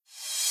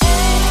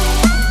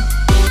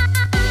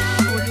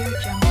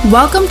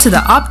Welcome to the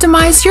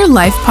Optimize Your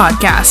Life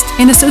podcast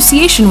in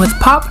association with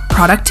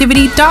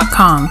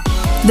popproductivity.com,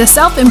 the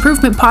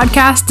self-improvement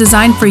podcast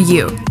designed for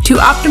you to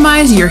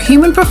optimize your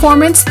human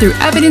performance through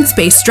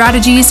evidence-based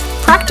strategies,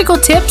 practical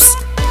tips,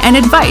 and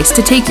advice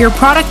to take your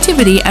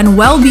productivity and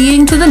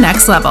well-being to the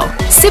next level.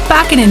 Sit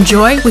back and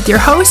enjoy with your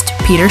host,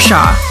 Peter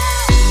Shaw.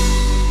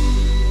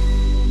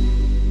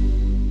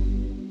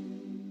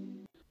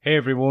 Hey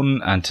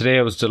everyone, and today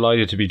I was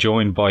delighted to be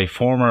joined by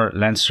former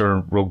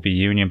Leinster Rugby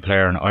Union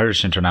player and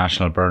Irish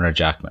international Bernard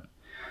Jackman.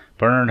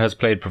 Bernard has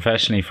played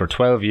professionally for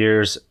 12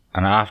 years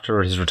and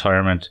after his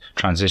retirement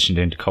transitioned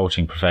into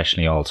coaching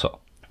professionally also.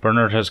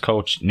 Bernard has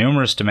coached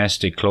numerous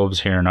domestic clubs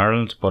here in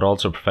Ireland, but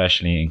also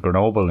professionally in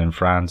Grenoble in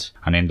France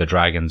and in the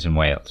Dragons in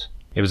Wales.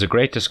 It was a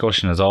great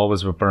discussion as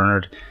always with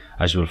Bernard,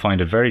 as you will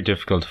find it very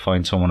difficult to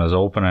find someone as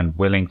open and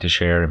willing to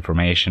share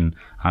information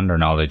and their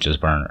knowledge as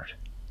Bernard.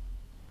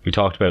 We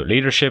talked about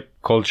leadership,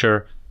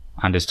 culture,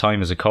 and his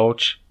time as a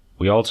coach.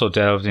 We also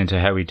delved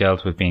into how he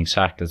dealt with being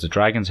sacked as the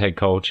Dragons head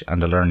coach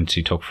and the learnings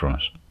he took from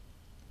it.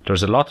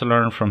 There's a lot to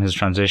learn from his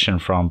transition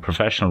from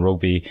professional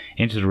rugby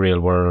into the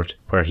real world,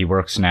 where he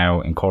works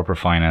now in corporate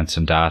finance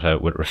and data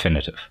with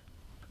Refinitiv.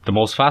 The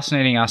most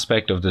fascinating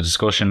aspect of the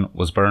discussion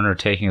was Bernard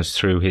taking us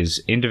through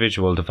his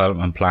individual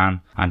development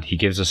plan, and he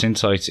gives us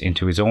insights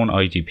into his own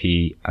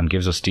IDP and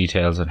gives us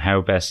details on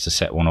how best to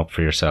set one up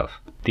for yourself.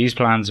 These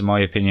plans, in my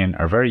opinion,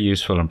 are very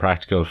useful and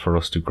practical for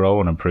us to grow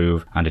and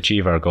improve and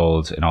achieve our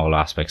goals in all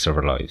aspects of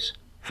our lives.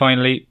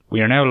 Finally, we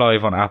are now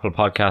live on Apple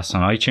Podcasts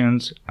and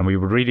iTunes, and we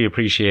would really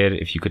appreciate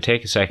it if you could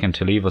take a second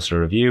to leave us a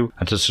review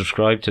and to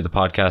subscribe to the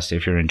podcast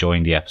if you're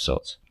enjoying the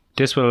episodes.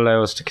 This will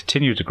allow us to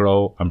continue to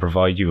grow and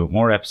provide you with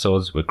more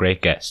episodes with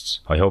great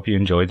guests. I hope you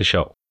enjoy the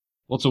show.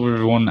 What's up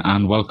everyone,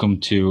 and welcome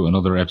to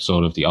another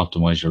episode of the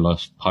Optimize Your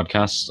Life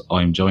podcast.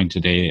 I'm joined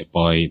today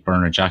by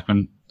Bernard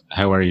Jackman.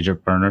 How are you,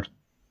 Bernard?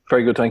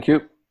 Very good, thank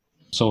you.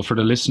 So for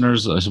the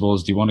listeners, I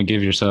suppose, do you want to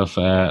give yourself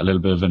a little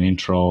bit of an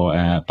intro,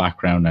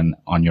 background and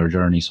on your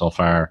journey so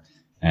far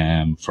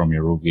from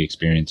your rugby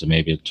experience, and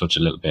maybe touch a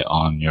little bit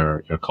on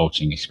your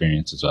coaching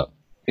experience as well?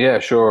 Yeah,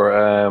 sure.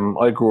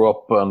 I grew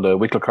up on the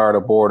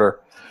Wicklow-Cardiff border,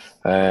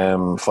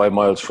 5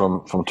 miles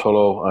from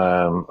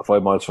Tullow,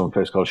 5 miles from a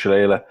place called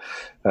Shillelagh.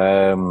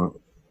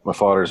 My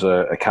father's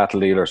a cattle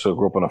dealer, so I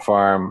grew up on a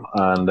farm,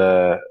 and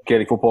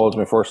Gaelic football is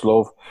my first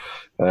love.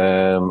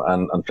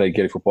 And played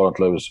Gaelic football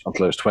until I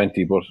was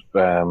 20, but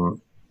I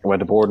went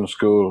to boarding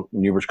school,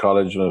 Newbridge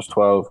College, when I was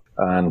 12,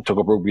 and took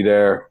up rugby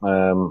there.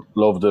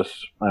 Loved it.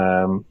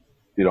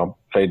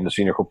 Played in the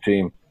senior cup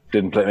team.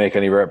 Didn't make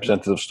any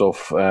representative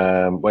stuff.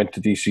 Went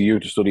to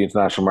DCU to study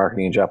international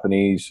marketing in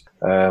Japanese,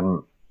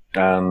 and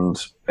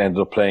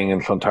ended up playing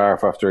in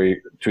Clontarf after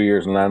 2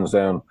 years in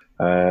Lansdowne.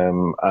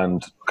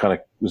 And kind of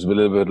was a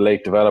little bit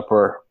late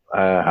developer.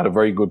 Had a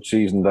very good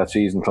season that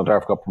season.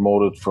 Clontarf got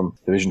promoted from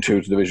Division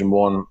 2 to Division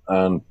 1,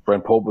 and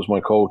Brent Pope was my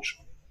coach,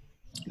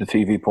 the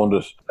TV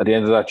pundit. At the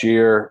end of that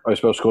year, I was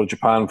supposed to go to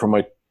Japan for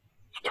my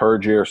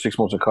third year, 6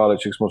 months in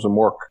college, 6 months in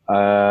work,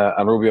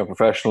 and rugby on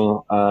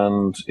professional.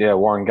 And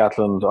Warren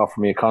Gatland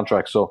offered me a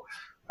contract. So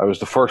I was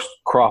the first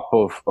crop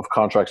of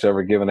contracts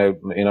ever given out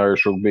in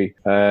Irish rugby.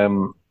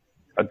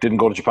 I didn't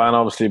go to Japan,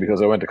 obviously,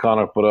 because I went to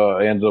Connacht, but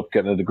I ended up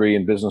getting a degree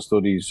in business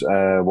studies.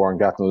 Warren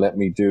Gatland let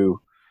me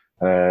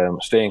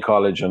stay in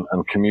college and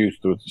commute.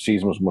 The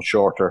season was much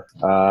shorter,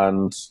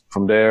 and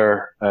from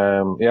there,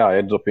 I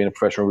ended up being a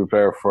professional rugby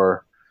player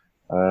for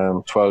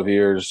 12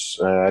 years.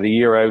 I had a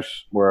year out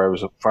where I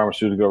was a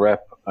pharmaceutical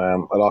rep. I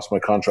lost my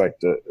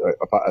contract.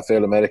 I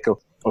failed a medical.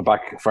 Went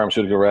back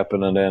pharmaceutical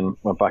repping, and then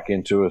went back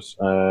into it.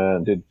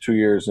 Did 2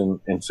 years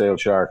in Sale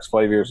Sharks,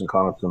 5 years in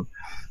Connacht,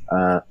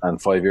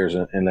 and 5 years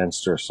in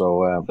Leinster.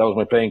 So that was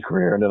my playing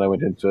career, and then I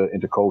went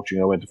into coaching.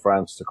 I went to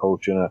France to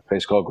coach in a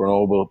place called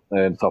Grenoble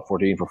in the top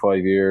 14 for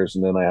 5 years,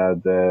 and then I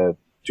had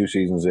 2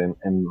 seasons in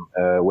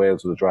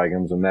Wales with the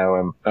Dragons. And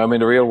now I'm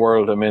in the real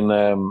world. I'm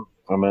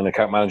an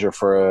account manager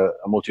for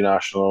a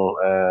multinational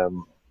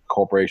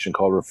corporation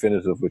called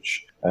Refinitiv,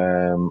 which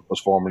was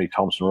formerly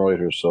Thomson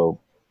Reuters. So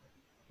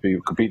be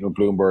competing with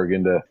Bloomberg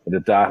in the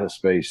data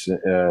space,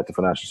 the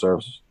financial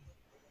services.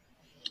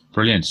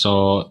 Brilliant.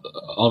 So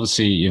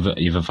obviously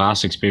you've a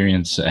vast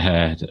experience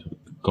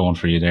going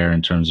for you there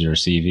in terms of your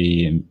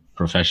CV and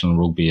professional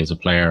rugby as a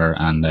player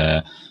and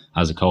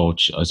as a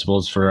coach. I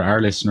suppose for our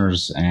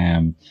listeners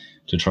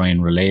to try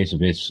and relate a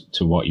bit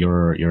to what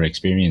your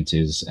experience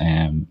is,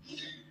 do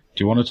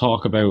you want to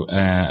talk about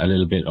a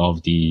little bit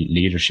of the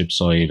leadership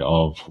side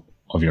of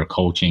your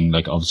coaching?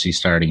 Like obviously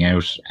starting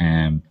out,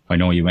 I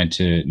know you went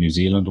to New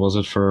Zealand, was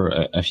it, for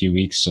a few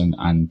weeks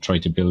and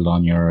tried to build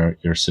on your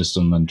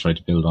system and try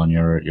to build on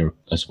your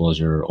I suppose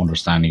your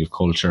understanding of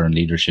culture and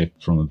leadership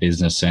from a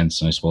business sense,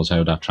 and I suppose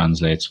how that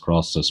translates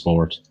across the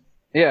sport.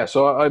 Yeah,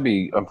 so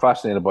I'm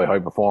fascinated by high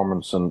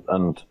performance,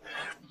 and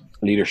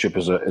leadership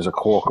is a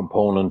core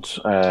component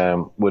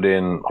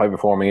within high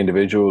performing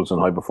individuals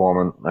and high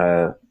performing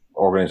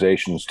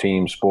organizations,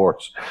 teams,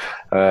 sports.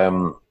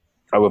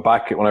 I went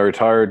back when I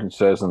retired in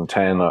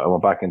 2010. I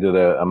went back and did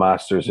a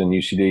master's in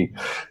UCD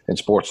in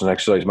sports and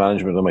exercise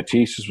management, and my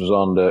thesis was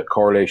on the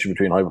correlation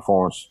between high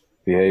performance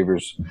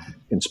behaviours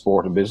in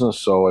sport and business.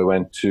 So I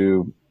went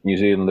to New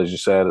Zealand, as you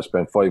said. I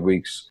spent 5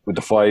 weeks with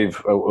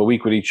a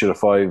week with each of the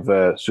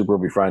 5 Super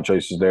Rugby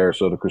franchises there.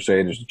 So the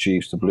Crusaders, the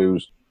Chiefs, the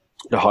Blues,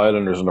 the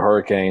Highlanders, and the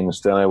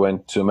Hurricanes. Then I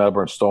went to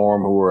Melbourne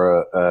Storm, who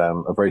were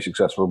a very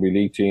successful rugby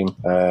league team.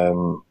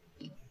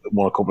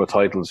 Won a couple of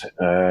titles,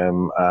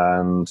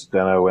 and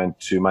then I went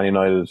to Man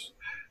United,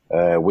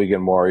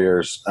 Wigan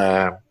Warriors,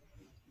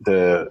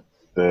 the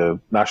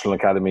National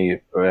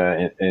Academy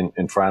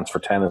in France for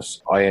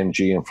tennis, ING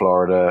in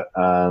Florida,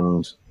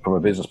 and from a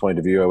business point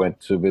of view, I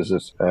went to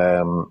visit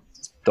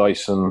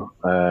Dyson,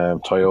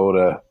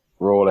 Toyota,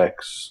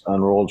 Rolex,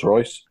 and Rolls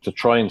Royce to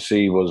try and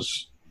see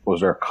was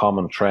there a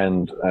common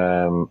trend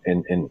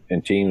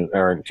in teams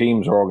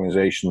or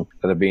organizations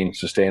that have been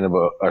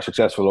sustainable or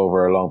successful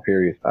over a long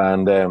period.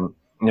 And the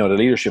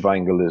leadership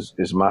angle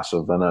is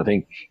massive. And I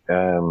think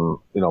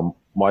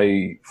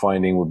my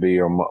finding would be,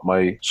 or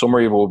my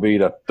summary would be,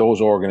 that those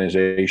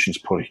organizations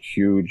put a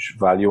huge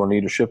value on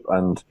leadership,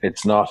 and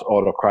it's not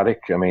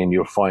autocratic. I mean,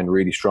 you'll find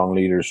really strong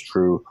leaders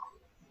through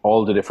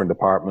all the different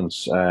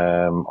departments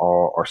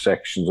or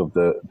sections of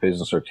the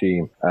business or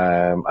team.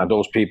 And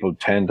those people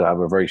tend to have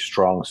a very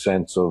strong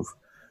sense of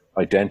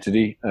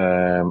identity,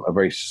 a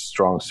very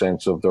strong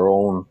sense of their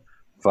own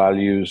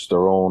values,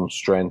 their own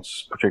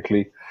strengths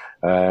particularly,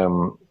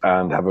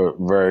 and have a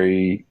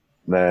very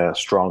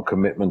strong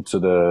commitment to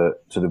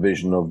the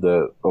vision of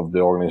the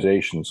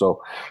organization.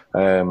 So,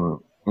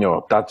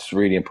 that's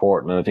really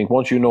important. And I think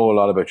once you know a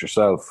lot about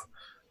yourself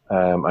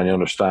and you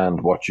understand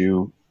what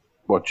you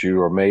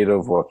are made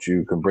of, what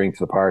you can bring to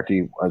the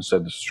party. As I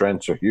said, the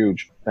strengths are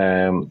huge.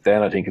 Then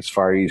I think it's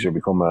far easier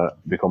to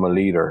become a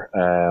leader.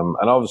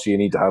 And obviously you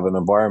need to have an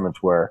environment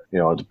where,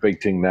 the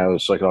big thing now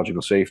is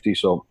psychological safety.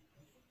 So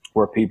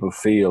where people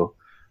feel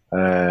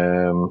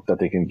that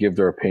they can give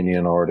their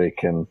opinion, or they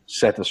can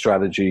set the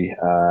strategy,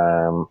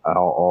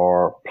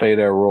 or play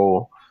their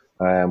role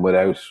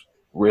without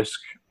risk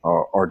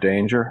or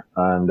danger.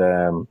 And,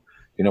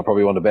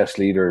 probably one of the best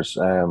leaders,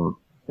 I've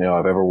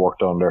ever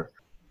worked under,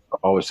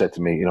 always said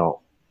to me,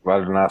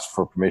 rather than ask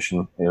for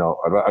permission,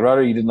 I'd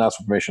rather you didn't ask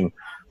for permission,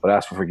 but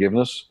ask for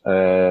forgiveness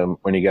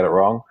when you get it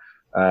wrong.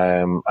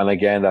 And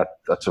again,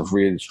 that's a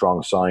really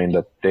strong sign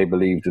that they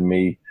believed in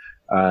me,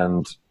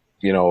 and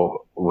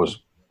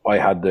I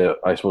had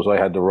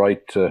the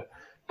right to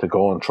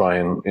go and try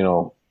and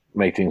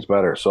make things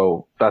better.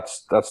 So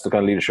that's the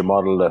kind of leadership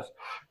model that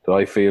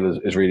I feel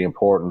is really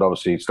important.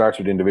 Obviously, it starts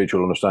with the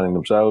individual understanding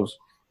themselves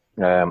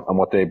and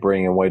what they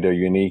bring and why they're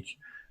unique.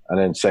 And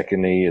then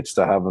secondly, it's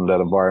to having that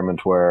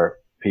environment where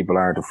people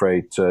aren't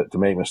afraid to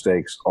make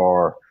mistakes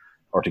or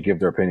to give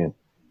their opinion.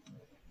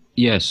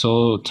 Yeah,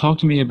 so talk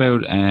to me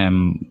about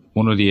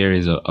one of the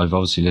areas I've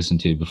obviously listened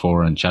to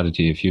before and chatted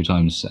to you a few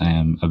times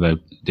about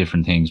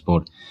different things,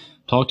 but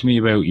talk to me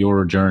about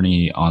your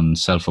journey on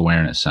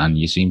self-awareness. And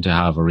you seem to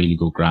have a really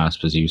good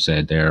grasp, as you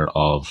said there,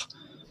 of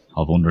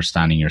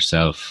understanding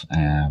yourself,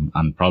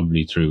 and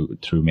probably through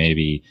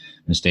maybe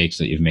mistakes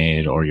that you've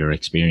made or your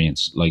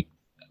experience. Like,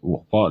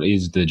 what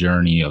is the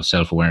journey of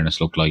self-awareness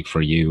look like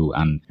for you?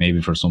 And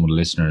maybe for some of the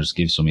listeners,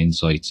 give some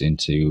insights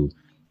into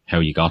how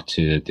you got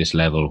to this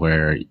level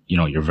where,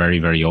 you're very,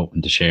 very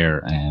open to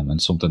share.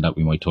 And something that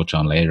we might touch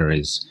on later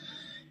is,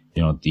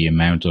 the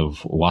amount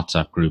of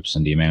WhatsApp groups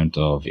and the amount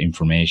of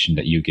information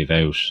that you give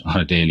out on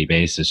a daily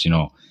basis.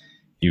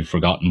 You've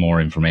forgotten more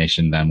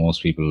information than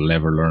most people will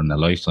ever learn in a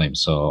lifetime.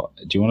 So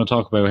do you want to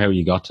talk about how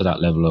you got to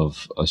that level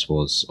of, I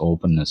suppose,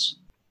 openness?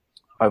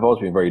 I've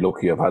always been very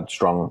lucky. I've had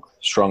strong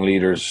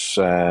leaders.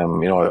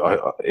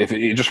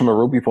 If just from a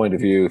rugby point of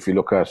view, if you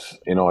look at,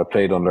 I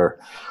played under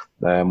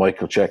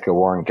Michael Cheika,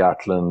 Warren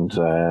Gatland,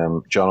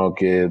 John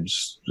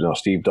O'Gibbs,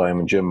 Steve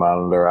Diamond, Jim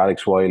Mallender,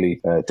 Alex Wiley,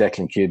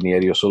 Declan Kidney,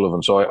 Eddie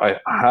O'Sullivan. So I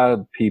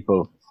had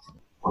people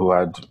who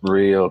had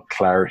real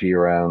clarity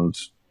around,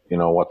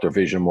 what their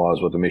vision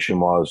was, what the mission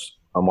was,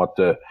 and what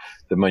the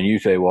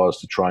minutiae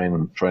was to try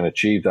and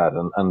achieve that.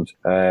 And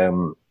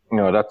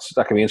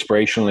that can be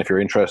inspirational if you're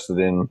interested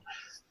in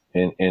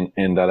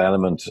that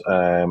element,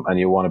 and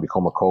you want to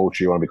become a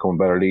coach, you want to become a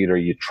better leader.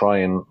 You try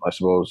and, I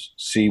suppose,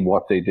 see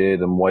what they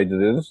did and why they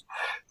did it.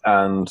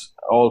 And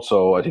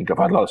also, I think I've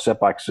had a lot of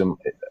setbacks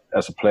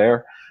as a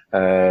player.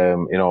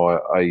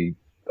 I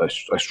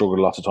struggled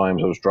lots of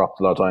times. I was dropped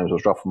a lot of times. I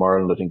was dropped from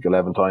Ireland, I think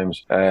 11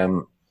 times.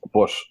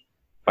 But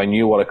I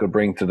knew what I could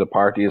bring to the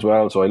party as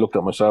well. So I looked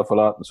at myself a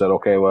lot and said,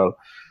 okay, well,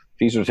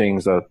 these are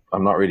things that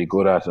I'm not really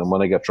good at. And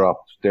when I get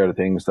dropped, they're the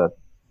things that,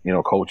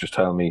 coaches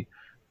tell me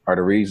are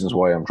the reasons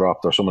why I'm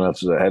dropped, or someone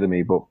else is ahead of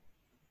me.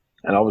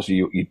 And obviously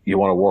you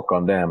want to work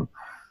on them.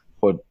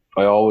 But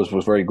I always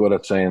was very good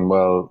at saying,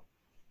 well,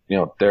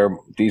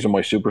 these are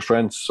my super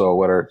strengths. So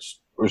whether it's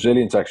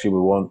resilience, actually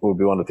would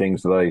be one of the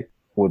things that I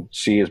would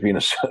see as being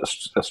a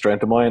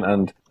strength of mine.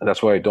 And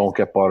that's why I don't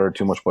get bothered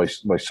too much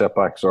by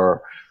setbacks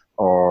or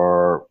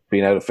or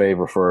being out of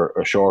favor for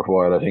a short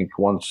while. I think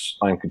once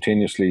I'm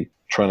continuously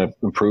trying to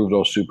improve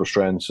those super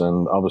strengths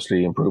and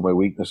obviously improve my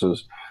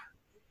weaknesses,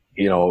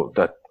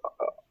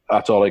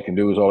 that's all I can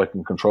do, is all I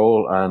can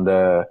control. And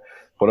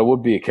but it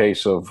would be a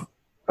case of,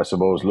 I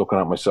suppose, looking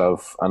at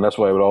myself, and that's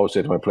why I would always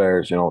say to my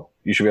players,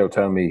 you should be able to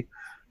tell me,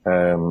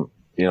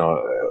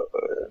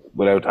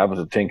 without having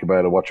to think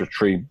about it, what your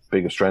three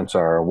biggest strengths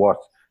are, or what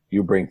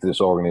you bring to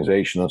this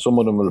organization. And some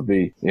of them will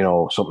be,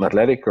 something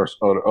athletic, or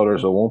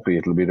others it won't be.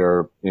 It'll be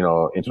their,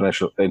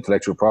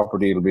 intellectual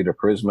property. It'll be their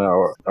charisma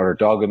or their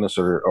doggedness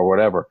or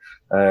whatever.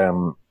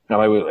 And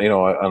I will,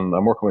 and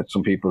I'm working with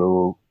some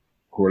people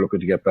who are looking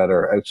to get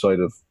better outside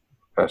of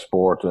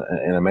sport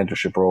in a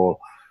mentorship role.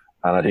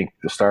 And I think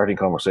the starting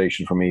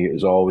conversation for me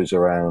is always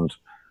around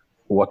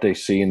what they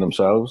see in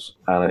themselves.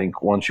 And I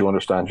think once you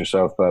understand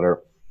yourself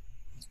better,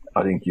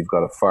 I think you've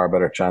got a far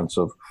better chance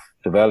of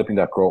developing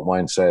that growth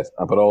mindset,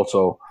 but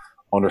also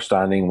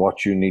understanding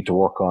what you need to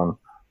work on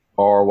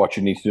or what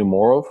you need to do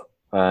more of.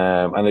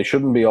 And they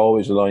shouldn't be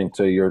always aligned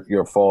to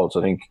your faults.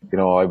 I think, I'd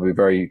be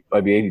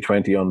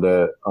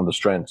 80-20 on the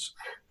strengths.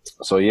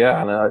 So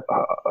yeah, and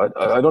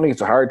I don't think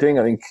it's a hard thing.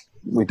 I think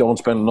we don't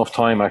spend enough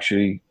time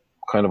actually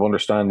kind of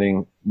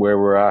understanding where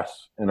we're at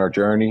in our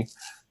journey,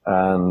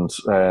 and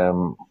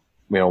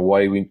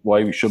why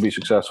we should be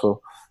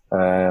successful,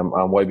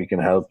 and why we can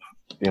help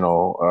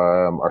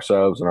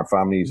ourselves and our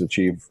families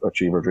achieve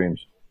our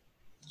dreams.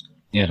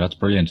 Yeah, that's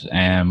brilliant.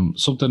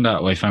 Something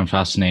that I found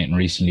fascinating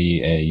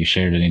recently, you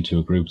shared it into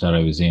a group that I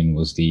was in,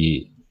 was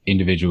the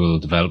individual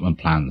development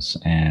plans.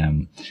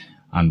 And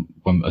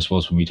I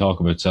suppose when we talk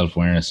about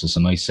self-awareness, it's a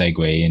nice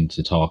segue in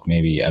to talk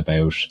maybe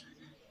about,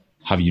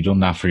 have you done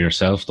that for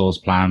yourself, those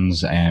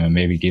plans, and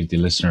maybe give the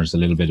listeners a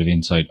little bit of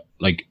insight.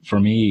 Like for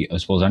me, I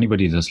suppose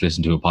anybody that's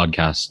listened to a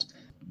podcast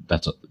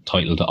that's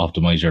titled to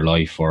Optimize Your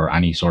Life, or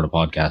any sort of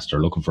podcast,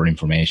 or looking for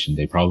information,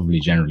 they probably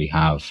generally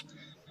have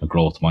a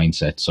growth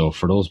mindset. So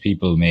for those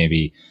people,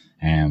 maybe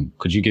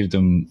could you give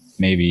them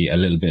maybe a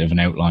little bit of an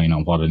outline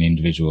on what an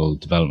individual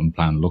development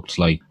plan looks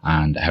like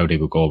and how they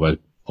would go about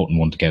putting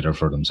one together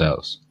for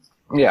themselves?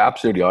 Yeah,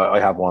 absolutely. I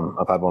have one.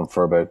 I've had one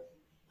for about,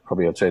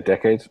 probably I'd say a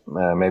decade,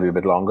 maybe a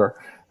bit longer.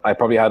 I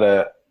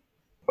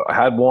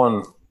had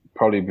one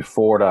probably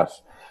before that,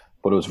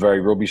 but it was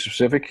very rugby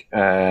specific. So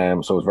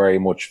it was very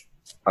much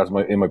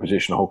in my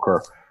position,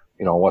 hooker,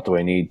 what do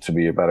I need to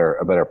be a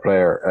better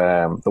player?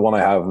 The one I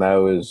have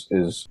now is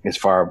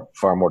far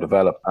more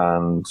developed,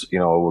 and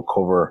will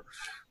cover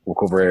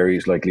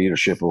areas like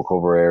leadership, it will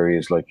cover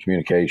areas like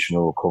communication, it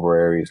will cover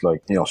areas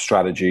like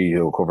strategy,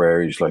 it will cover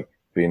areas like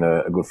being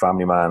a good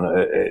family man.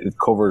 It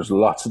covers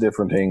lots of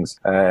different things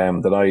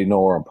that I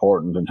know are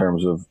important in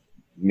terms of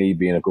me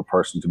being a good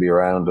person to be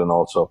around, and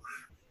also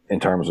in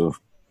terms of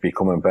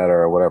becoming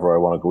better or whatever I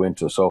want to go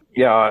into. So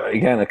yeah,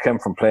 again, it came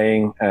from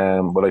playing,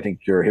 but I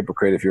think you're a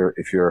hypocrite if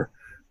you're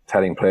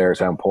telling players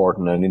how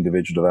important an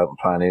individual development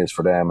plan is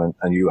for them,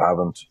 and you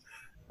haven't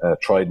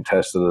tried and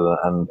tested it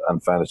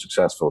and found it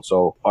successful.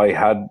 So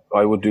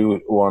I would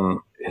do one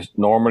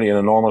normally in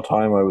a normal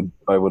time.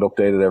 I would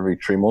update it every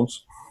 3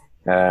 months.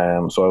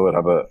 So I would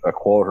have a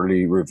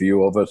quarterly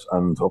review of it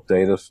and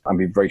update it, and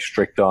be very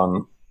strict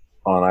on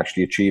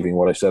actually achieving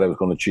what I said I was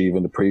going to achieve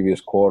in the previous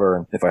quarter.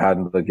 And if I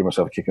hadn't, I'd give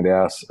myself a kick in the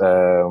ass.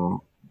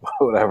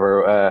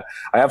 Whatever.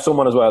 I have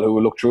someone as well who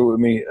will look through it with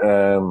me,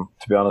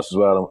 to be honest as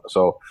well.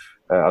 So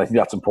I think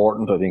that's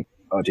important. I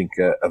think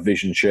a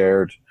vision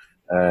shared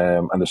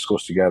and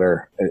discussed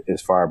together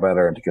is far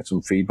better, and to get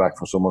some feedback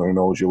from someone who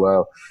knows you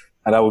well.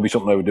 And that would be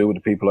something I would do with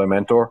the people I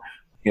mentor.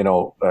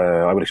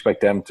 I would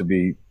expect them to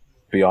be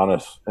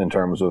honest in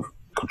terms of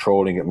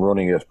controlling it and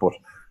running it, but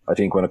I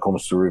think when it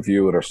comes to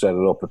review it or set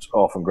it up, it's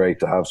often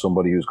great to have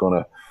somebody who's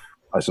going to,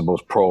 I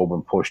suppose, probe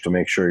and push to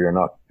make sure you're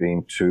not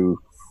being too,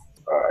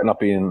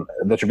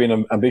 that you're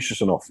being ambitious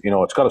enough.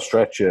 It's got to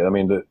stretch you. I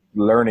mean, the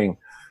learning,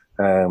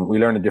 we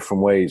learn in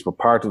different ways, but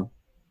part of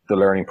the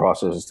learning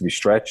process is to be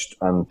stretched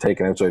and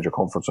taken outside your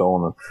comfort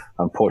zone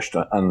and pushed.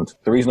 And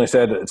the reason I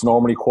said it's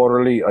normally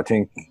quarterly, I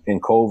think in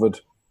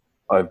COVID,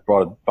 I've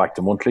brought it back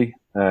to monthly,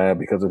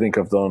 because I think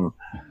I've done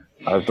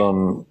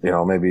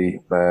maybe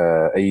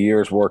a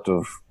year's worth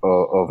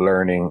of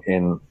learning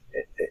in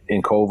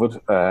COVID,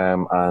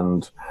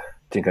 and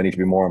I think I need to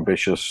be more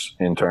ambitious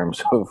in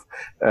terms of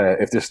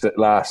if this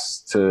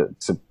lasts to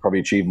probably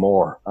achieve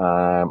more.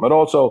 But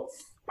also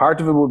part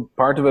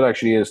of it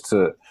actually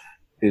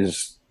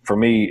is for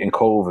me in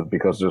COVID,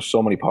 because there's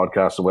so many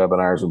podcasts and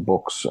webinars and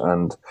books,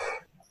 and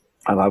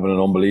I'm having an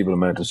unbelievable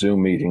amount of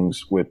Zoom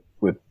meetings with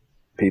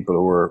people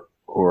who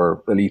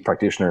are elite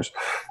practitioners.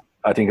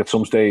 I think at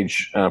some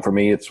stage, for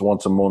me, it's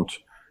once a month,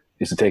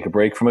 is to take a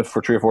break from it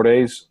for 3 or 4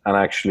 days and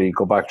actually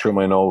go back through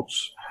my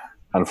notes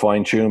and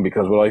fine tune.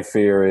 Because what I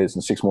fear is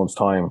in 6 months'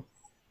 time,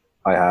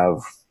 I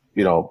have,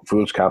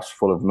 fool's caps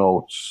full of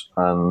notes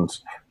and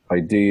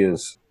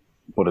ideas,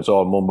 but it's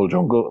all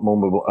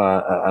mumble,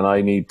 and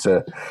I need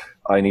to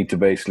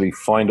basically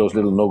find those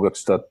little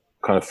nuggets that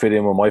kind of fit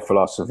in with my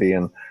philosophy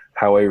and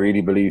how I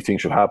really believe things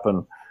should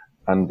happen,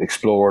 and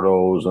explore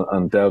those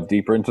and delve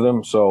deeper into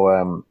them.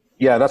 So,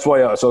 Yeah, that's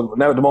why. So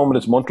now at the moment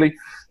it's monthly.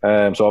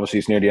 So obviously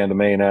it's near the end of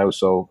May now.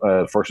 So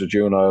 1st of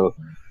June I'll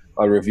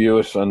review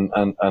it and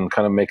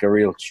kind of make a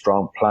real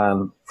strong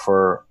plan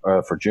for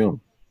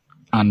June.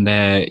 And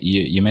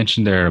you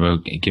mentioned there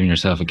about giving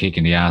yourself a kick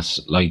in the ass.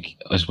 Like,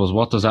 I suppose,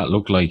 what does that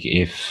look like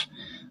if,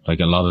 like,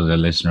 a lot of the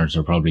listeners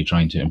are probably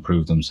trying to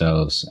improve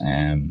themselves?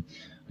 And,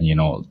 you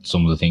know,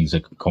 some of the things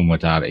that come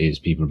with that is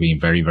people being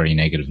very, very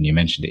negative. And you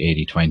mentioned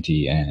the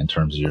 80-20 in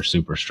terms of your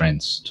super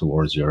strengths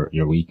towards your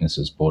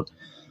weaknesses. But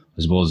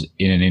I suppose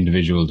in an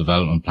individual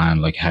development plan,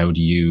 like, how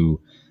do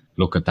you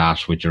look at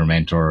that with your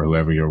mentor or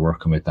whoever you're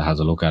working with that has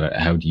a look at it?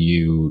 How do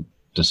you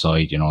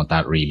decide, you know,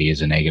 that really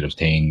is a negative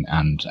thing,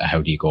 and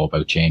how do you go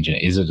about changing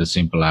it? Is it as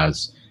simple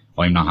as,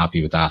 I'm not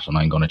happy with that and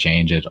I'm going to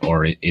change it,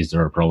 or is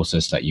there a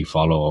process that you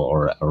follow,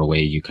 or a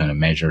way you kind of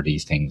measure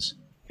these things?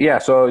 Yeah,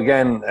 so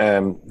again,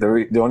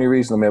 the only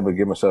reason I'm able to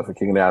give myself a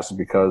kick in the ass is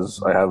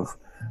because I have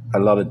a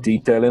lot of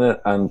detail in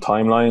it and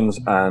timelines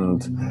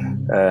and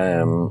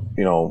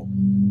you know,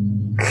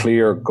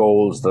 clear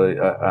goals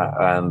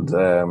and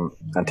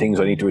things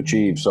I need to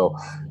achieve. So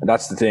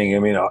that's the thing. I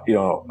mean, you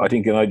know, I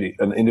think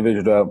an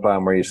individual development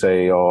plan where you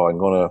say, "Oh, I'm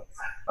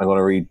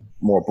gonna read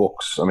more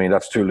books." I mean,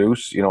 that's too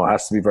loose. You know, it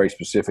has to be very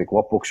specific.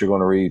 What books you're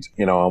going to read,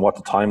 you know, and what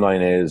the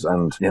timeline is,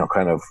 and you know,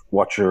 kind of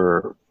what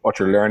your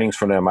learnings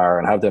from them are,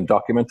 and have them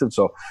documented.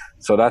 So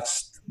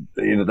that's,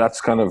 you know,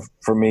 that's kind of,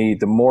 for me,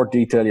 the more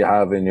detail you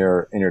have in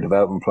your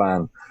development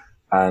plan,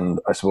 and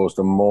I suppose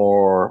the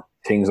more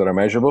things that are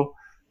measurable,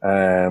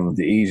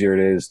 the easier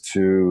it is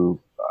to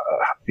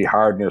be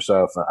hard on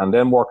yourself, and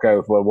then work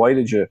out, well, why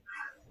did you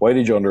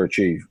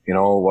underachieve? You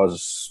know,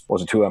 was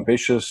it too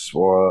ambitious,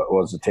 or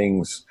was it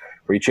things,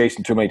 were you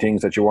chasing too many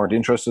things that you weren't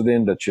interested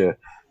in, that you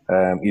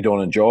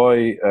don't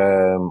enjoy,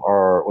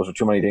 or was there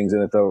too many things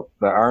in it that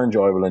are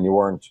enjoyable and you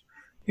weren't,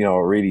 you know,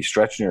 really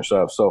stretching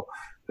yourself? So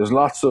there's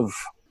lots of,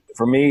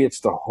 for me,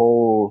 it's the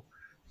whole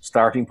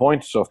starting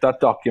point. So if that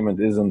document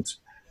isn't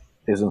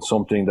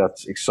something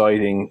that's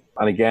exciting,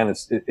 and again,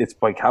 it's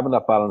by having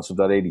that balance of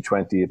that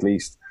 80-20 at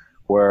least,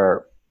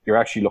 where you're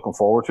actually looking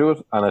forward to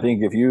it. And I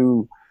think if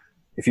you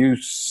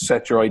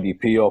set your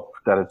IDP up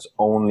that it's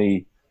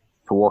only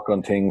to work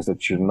on things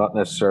that you're not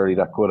necessarily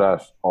that good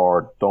at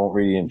or don't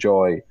really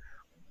enjoy,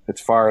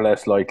 it's far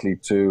less likely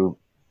to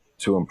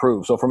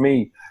improve. So for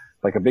me,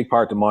 like, a big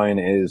part of mine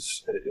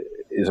is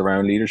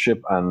around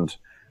leadership, and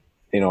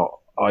you know,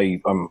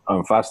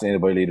 I'm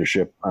fascinated by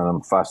leadership, and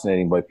I'm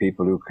fascinated by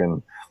people who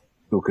can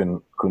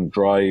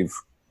drive,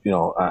 you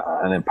know,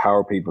 and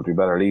empower people to be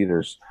better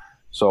leaders.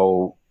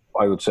 So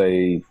I would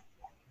say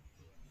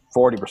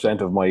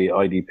 40% of my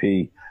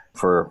IDP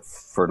for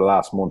the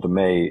last month of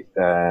May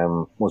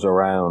was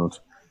around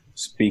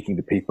speaking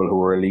to people who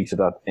were elite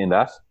in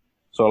that.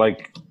 So,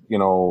 like, you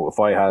know, if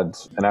I had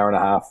an hour and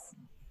a half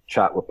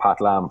chat with Pat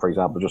Lam, for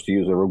example, just to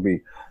use a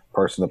rugby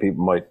person that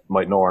people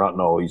might know or not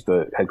know, he's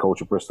the head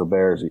coach of Bristol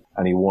Bears,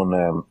 and he won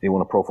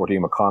a Pro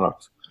 14 with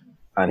Connacht,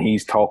 and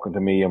he's talking to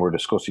me and we're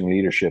discussing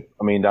leadership.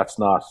 I mean, that's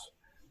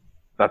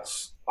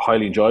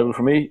highly enjoyable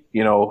for me,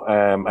 you know,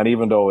 and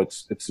even though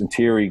it's in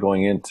theory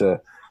going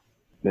into,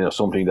 you know,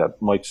 something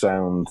that might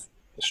sound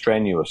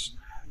strenuous,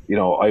 you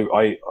know,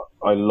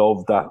 I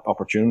love that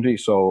opportunity.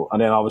 So,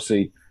 and then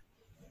obviously,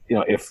 you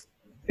know,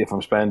 if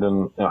I'm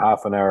spending, you know,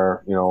 half an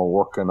hour, you know,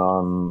 working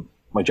on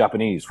my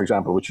Japanese, for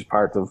example, which is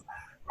part of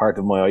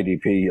my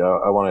IDP,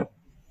 I want to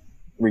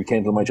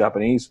rekindle my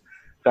Japanese.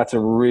 That's a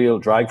real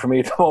drag for me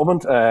at the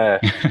moment.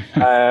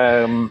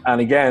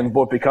 And again,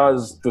 but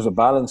because there's a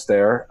balance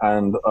there,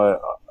 and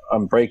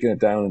I'm breaking it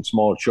down in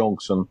small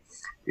chunks, and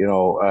you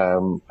know,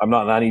 I'm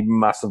not in any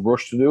massive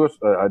rush to do it.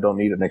 I don't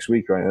need it next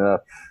week or anything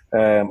like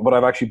that. But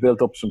I've actually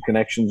built up some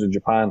connections in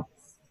Japan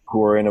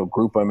who are in a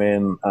group I'm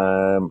in,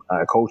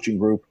 a coaching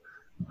group,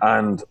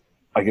 and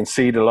I can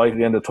see the light at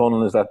the end of the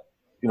tunnel is that,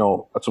 you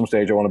know, at some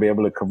stage I want to be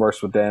able to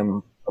converse with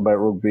them about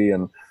rugby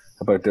and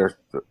about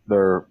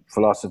their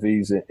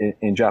philosophies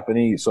in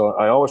Japanese. So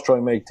I always try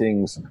and make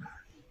things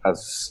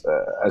as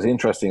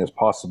interesting as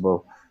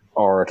possible,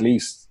 or at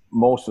least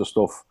most of the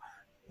stuff,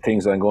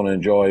 things that I'm going to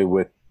enjoy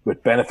with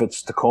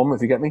benefits to come,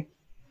 if you get me.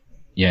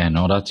 Yeah,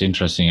 no, that's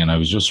interesting. And I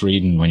was just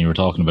reading, when you were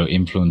talking about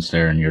influence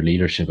there and your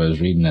leadership, I was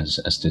reading a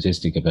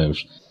statistic about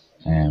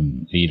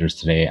leaders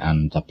today,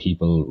 and that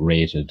people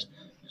rated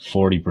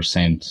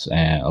 40%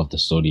 of the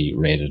study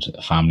rated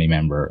a family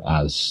member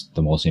as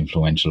the most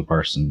influential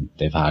person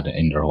they've had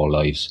in their whole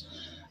lives.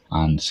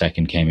 And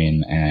second came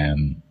in,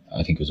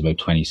 I think it was about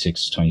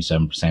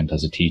 27%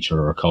 as a teacher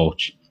or a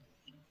coach.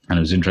 And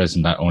it was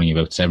interesting that only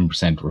about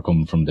 7% were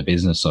coming from the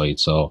business side.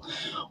 So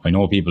I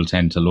know people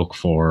tend to look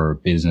for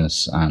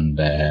business, and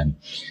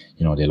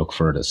you know, they look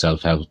for the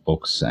self-help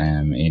books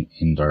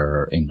in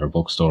their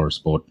bookstores,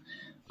 but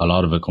a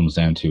lot of it comes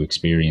down to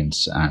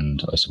experience,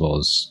 and I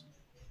suppose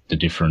the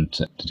different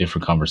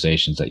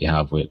conversations that you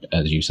have with,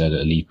 as you said,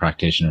 elite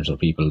practitioners or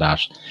people that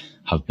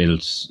have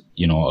built,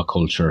 you know, a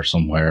culture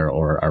somewhere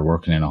or are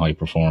working in a high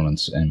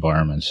performance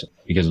environment.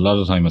 Because a lot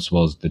of the time, I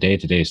suppose, the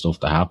day-to-day stuff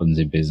that happens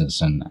in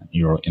business and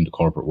you're in the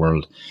corporate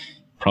world,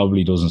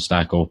 probably doesn't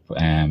stack up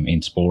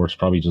in sports,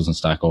 probably doesn't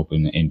stack up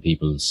in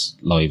people's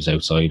lives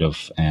outside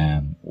of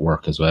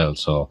work as well.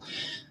 So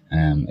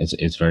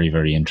it's very,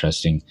 very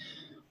interesting.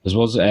 I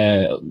suppose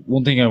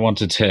one thing I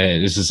wanted to,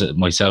 this is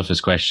my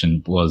selfish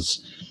question,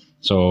 was,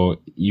 so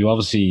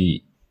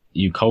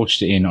you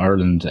coached in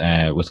Ireland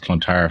with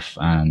Clontarf,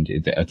 and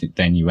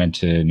then you went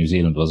to New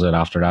Zealand, was it,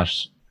 after that?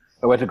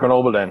 I went to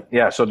Grenoble then,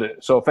 yeah.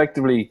 So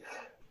effectively,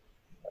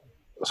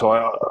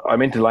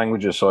 I'm into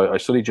languages. So I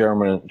studied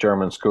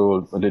German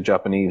school. I did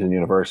Japanese in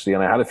university,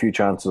 and I had a few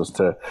chances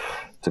to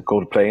go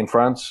to play in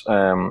France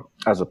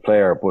as a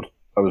player. But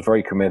I was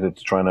very committed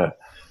to trying to,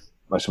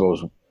 I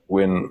suppose,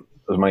 win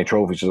as many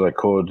trophies as I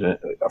could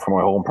for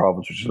my home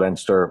province, which is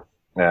Leinster.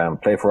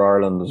 Play for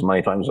Ireland as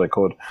many times as I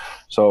could.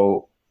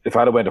 So if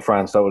I had went to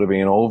France, that would have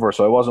been over.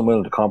 So I wasn't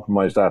willing to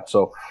compromise that.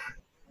 So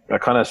I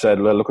kind of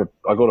said, well, look,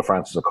 I'll go to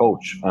France as a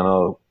coach, and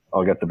I'll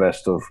get the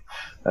best of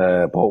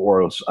both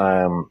worlds.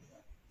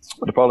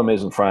 But the problem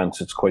is, in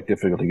France, it's quite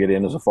difficult to get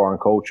in as a foreign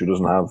coach who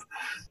doesn't have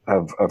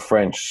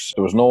French.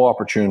 There was no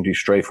opportunity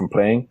straight from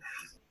playing.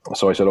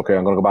 So I said, okay,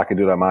 I'm going to go back and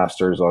do that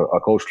Masters. I'll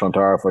coach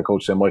Clontarf. I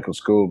coach St. Michael's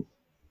School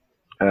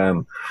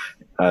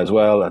as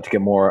well, to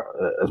get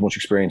as much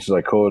experience as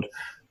I could.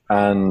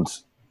 And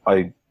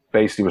I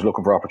basically was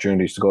looking for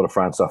opportunities to go to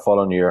France that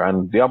following year.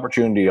 And the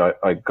opportunity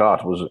I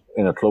got was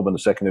in a club in the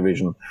second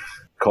division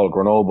called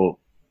Grenoble,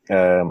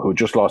 who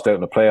just lost out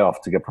in the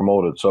playoff to get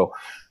promoted. So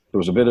there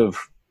was a bit of,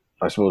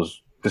 I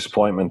suppose,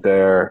 disappointment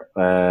there.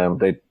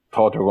 They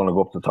thought they were going to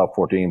go up to the top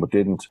 14, but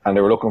didn't. And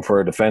they were looking for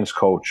a defence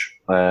coach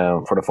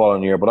for the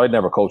following year, but I'd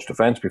never coached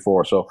defence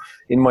before. So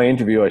in my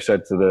interview, I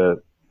said to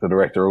the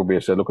director, Ruby, I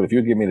said, look, if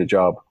you give me the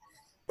job,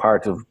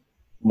 part of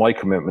my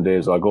commitment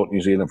is I'll go to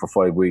New Zealand for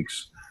 5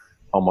 weeks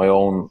on my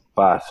own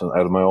bat and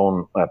out of my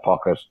own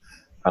pocket,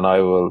 and I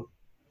will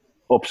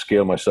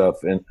upskill myself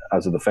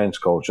as a defence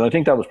coach. And I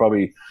think that was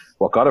probably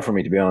what got it for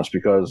me, to be honest,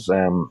 because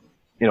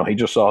he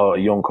just saw a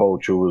young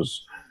coach who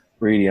was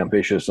really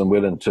ambitious and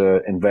willing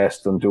to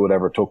invest and do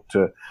whatever it took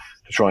to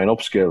try and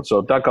upskill.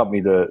 So that got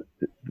me the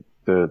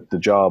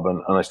job,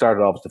 and I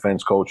started off as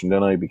defence coach, and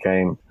then I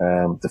became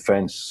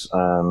defence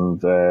and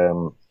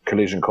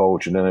collision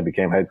coach, and then I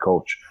became head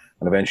coach,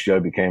 and eventually I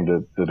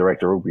became the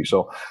director of rugby.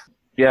 So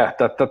yeah,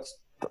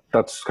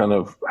 that's kind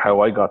of how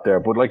I got there.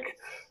 But like,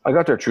 I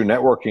got there through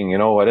networking.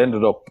 It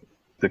ended up,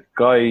 the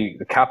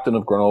captain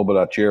of Grenoble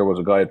that year was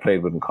a guy I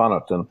played with in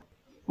Connacht, and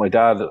my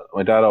dad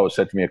always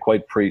said to me, a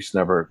quiet priest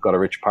never got a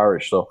rich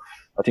parish. So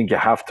I think you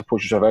have to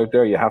put yourself out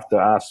there. You have to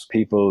ask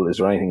people, is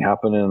there anything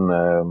happening?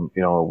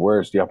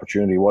 Where's the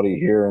opportunity? What are you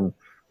hearing?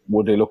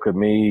 Would they look at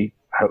me?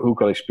 Who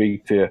could I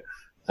speak to?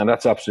 And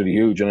that's absolutely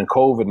huge. And in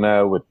COVID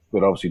now, with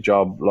obviously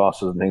job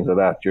losses and things like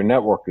that, your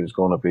network is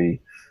going to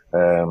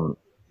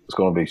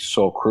be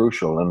so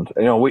crucial. And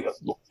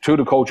two of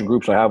the coaching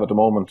groups I have at the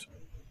moment,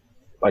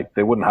 like,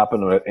 they wouldn't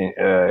happen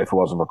if it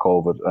wasn't for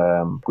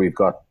COVID. We've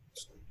got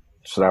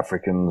South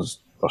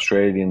Africans,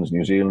 Australians,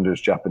 New Zealanders,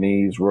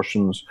 Japanese,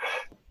 Russians,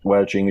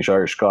 Welsh, English,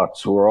 Irish,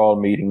 Scots, who are all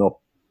meeting up,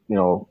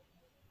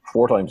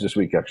 4 times this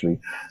week actually,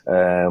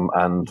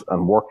 and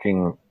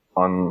working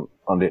on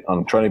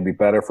trying to be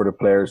better for the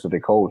players that they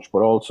coach, but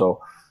also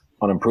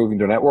on improving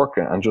their network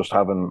and just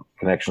having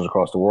connections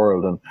across the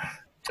world. And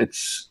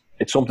it's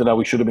something that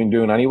we should have been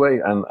doing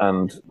anyway,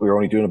 and we were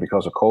only doing it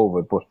because of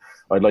COVID. But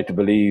I'd like to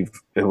believe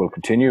it will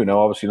continue. Now,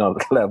 obviously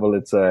not at the level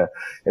it's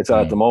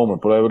at the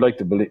moment, but I would like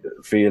to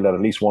feel that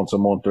at least once a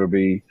month there'll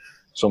be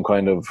some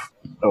kind of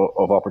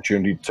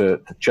opportunity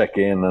to check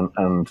in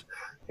and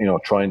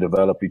try and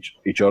develop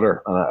each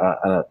other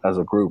and as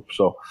a group.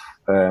 So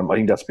I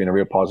think that's been a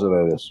real positive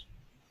out of this.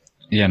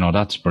 Yeah, no,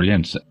 that's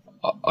brilliant.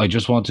 I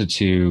just wanted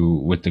to,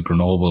 with the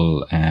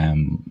Grenoble,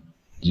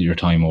 your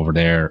time over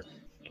there,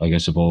 like, I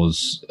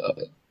suppose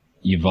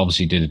you've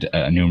obviously did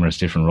numerous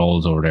different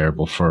roles over there,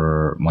 but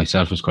for my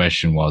selfish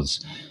question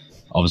was,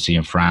 obviously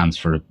in France,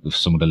 for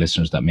some of the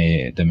listeners that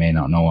may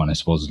not know, and I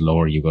suppose the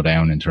lower you go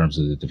down in terms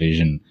of the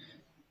division,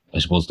 I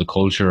suppose the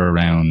culture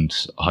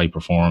around high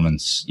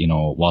performance,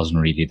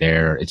 wasn't really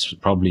there. It's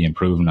probably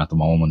improving at the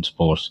moment,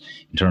 but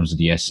in terms of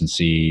the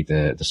S&C,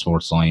 the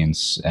sports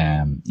science,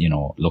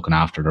 looking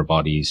after their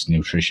bodies,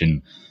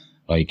 nutrition,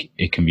 like,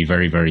 it can be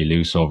very, very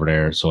loose over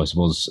there. So I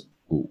suppose,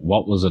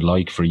 what was it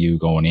like for you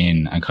going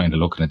in and kind of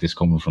looking at this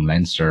coming from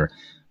Leinster,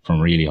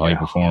 from really high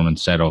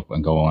performance setup,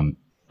 and going,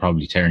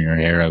 probably tearing your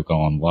hair out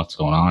going, what's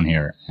going on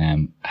here?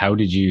 How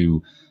did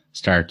you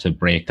start to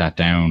break that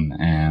down,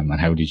 and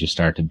how did you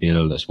start to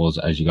build, I suppose,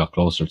 as you got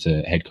closer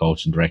to head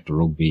coach and director of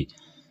rugby,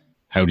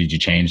 how did you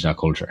change that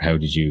culture? How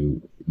did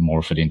you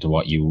morph it into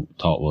what you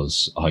thought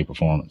was high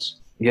performance?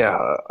 Yeah,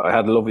 I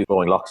had lovely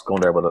flowing locks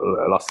going there, but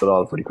I lost it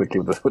all pretty quickly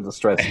with the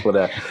stress.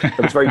 But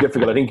it's very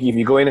difficult. I think if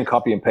you go in and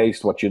copy and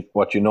paste what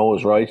you know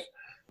is right,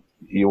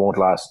 you won't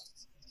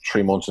last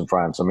 3 months in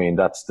France. I mean,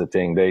 that's the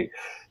thing.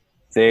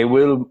 They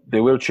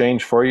will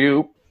change for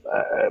you,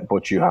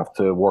 but you have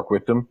to work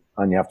with them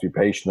and you have to be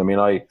patient. I mean,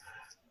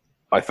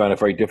 I found it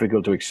very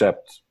difficult to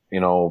accept,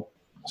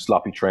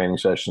 sloppy training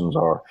sessions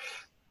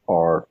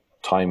or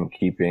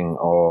timekeeping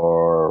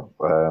or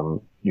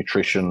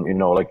nutrition.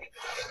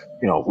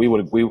 We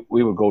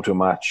would go to a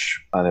match,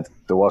 and if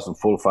there wasn't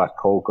full fat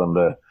Coke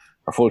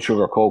or full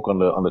sugar Coke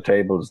on the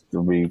tables,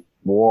 there'd be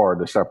war.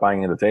 They start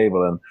banging the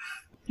table, and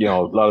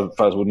a lot of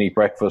fellas wouldn't eat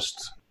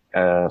breakfast.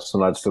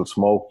 Some lads still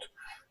smoked.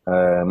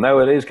 Now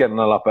it is getting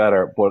a lot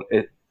better, but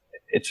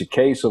it's a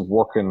case of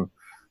working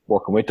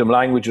with them.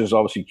 Language is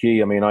obviously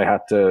key. I mean, I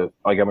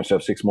gave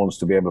myself 6 months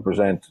to be able to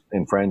present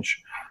in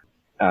French,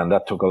 and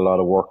that took a lot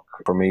of work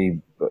for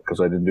me because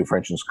I didn't do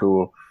French in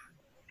school.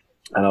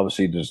 And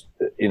obviously, there's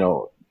a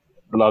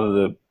lot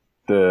of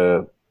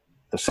the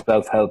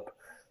self-help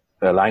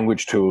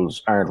language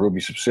tools aren't rugby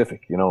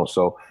specific.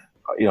 So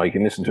you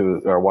can listen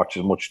to or watch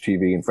as much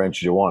TV in French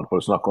as you want, but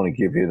it's not going to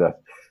give you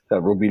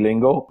that rugby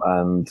lingo.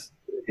 And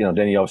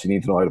then you obviously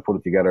need to know how to put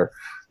it together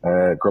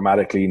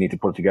grammatically. You need to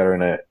put it together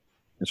in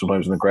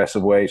sometimes an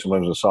aggressive way,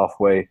 sometimes a soft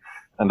way,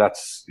 and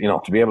that's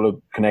to be able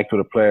to connect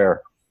with a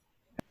player.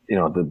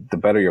 The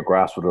better your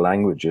grasp of the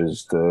language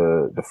is,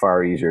 the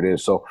far easier it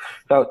is. So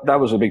that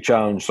was a big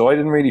challenge. So I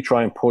didn't really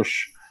try and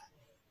push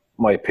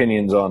my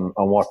opinions on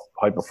what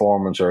high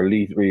performance or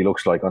elite really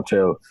looks like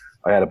until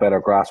I had a better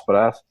grasp of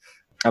that.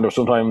 And there were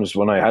sometimes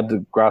when I had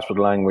the grasp of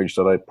the language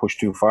that I pushed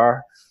too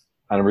far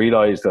and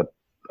realized that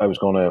I was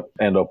going to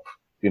end up,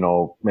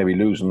 maybe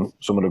losing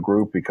some of the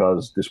group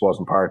because this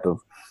wasn't part of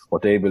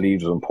what they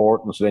believed was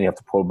important. So then you have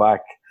to pull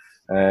back,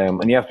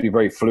 and you have to be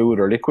very fluid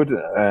or liquid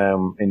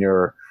in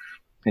your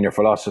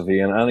philosophy.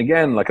 And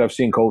again, like I've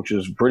seen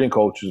coaches, brilliant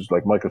coaches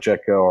like Michael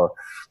Cheika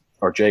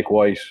or Jake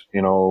White,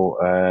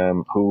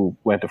 who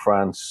went to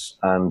France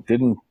and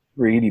didn't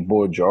really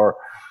budge or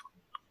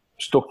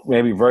stuck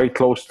maybe very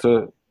close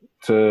to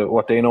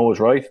what they know is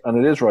right,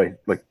 and it is right.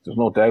 Like there's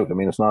no doubt. I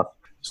mean, it's not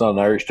an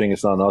Irish thing,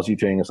 it's not an Aussie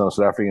thing, it's not a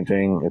South African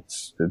thing.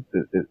 It's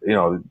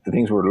the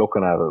things we're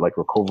looking at are like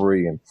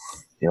recovery and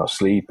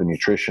sleep and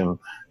nutrition,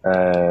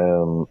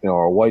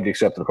 are widely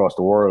accepted across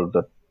the world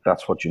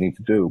that's what you need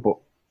to do. But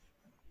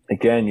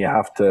again, you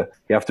have to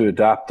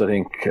adapt, I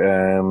think,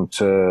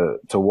 to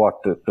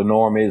what the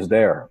norm is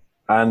there.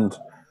 And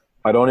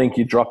I don't think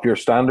you drop your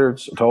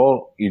standards at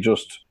all. You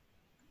just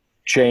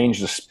change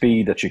the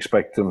speed that you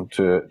expect them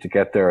to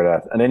get there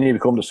at. And then you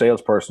become the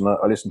salesperson.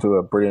 I listened to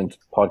a brilliant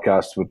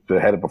podcast with the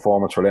head of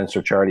performance for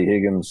Leinster, Charlie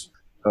Higgins,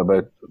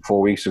 about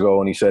 4 weeks ago.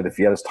 And he said if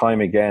he had his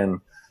time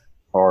again,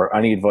 or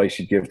any advice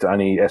he'd give to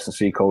any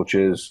S&C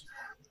coaches,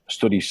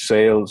 study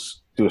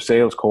sales, do a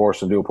sales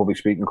course and do a public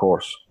speaking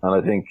course. And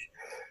I think,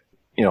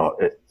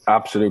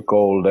 absolute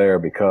gold there,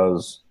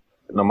 because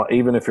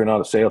even if you're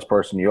not a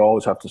salesperson, you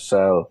always have to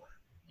sell,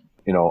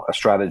 a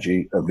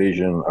strategy, a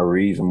vision, a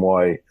reason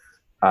why.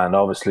 And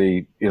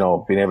obviously, being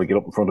able to get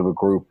up in front of a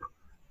group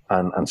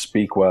and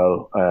speak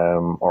well,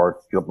 or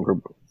get up in a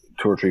group of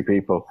 2 or 3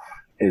 people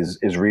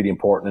is really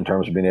important in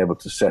terms of being able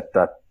to set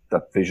that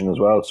vision as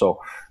well. So,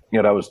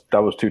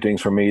 that was 2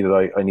 things for me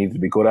that I needed to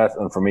be good at.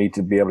 And for me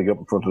to be able to get up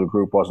in front of the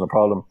group wasn't a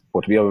problem,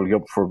 but to be able to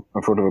get up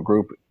in front of a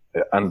group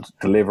and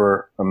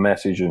deliver a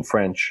message in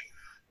French,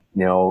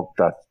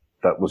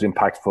 that was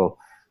impactful.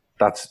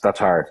 That's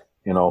hard,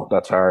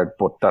 that's hard,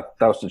 but that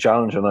was the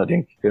challenge. And I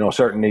think,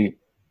 certainly,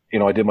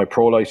 I did my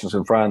pro license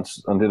in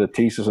France and did a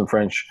thesis in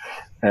French,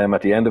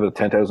 at the end of it,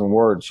 10,000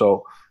 words.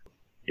 So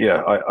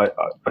yeah,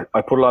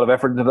 I put a lot of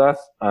effort into that,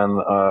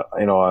 and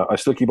I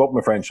still keep up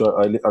with my French.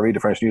 I read the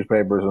French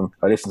newspapers and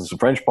I listen to some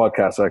French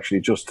podcasts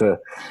actually, just to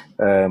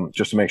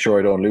make sure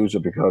I don't lose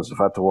it, because I've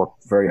had to work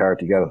very hard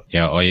to get it.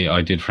 Yeah,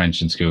 I did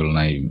French in school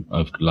and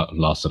I've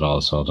lost it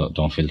all, so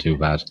don't feel too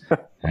bad.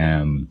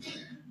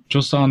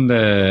 Just on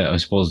I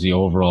suppose the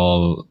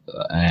overall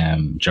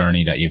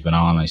journey that you've been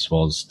on, I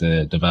suppose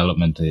the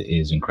development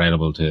is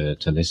incredible to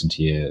listen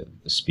to you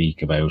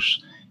speak about,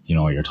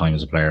 your time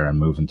as a player and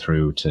moving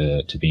through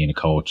to being a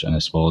coach. And I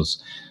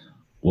suppose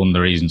one of the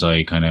reasons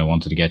I kind of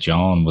wanted to get you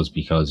on was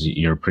because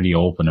you're pretty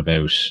open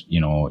about,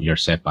 your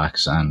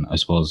setbacks. And I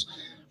suppose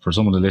for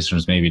some of the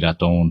listeners maybe that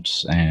don't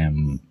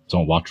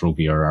watch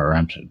rugby or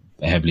aren't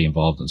heavily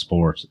involved in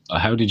sport,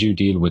 how did you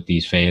deal with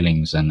these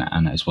failings, and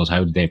I suppose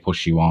how did they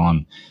push you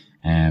on?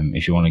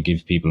 If you want to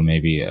give people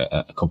maybe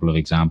a couple of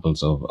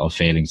examples of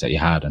failings that you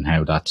had and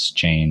how that's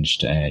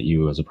changed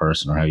you as a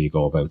person, or how you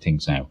go about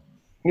things now.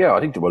 Yeah,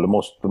 I think the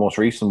most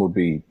recent would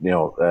be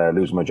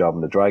losing my job in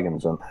the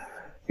Dragons, and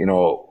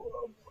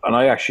and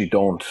I actually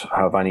don't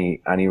have any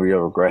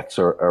real regrets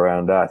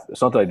around that.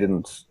 It's not that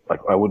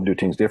I wouldn't do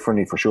things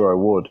differently, for sure I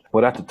would,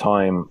 but at the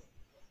time,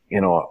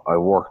 I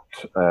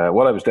worked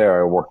while I was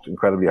there. I worked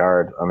incredibly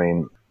hard. I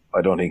mean,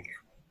 I don't think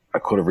I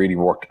could have really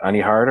worked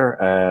any harder,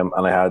 and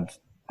I had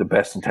the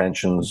best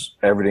intentions.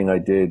 Everything I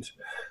did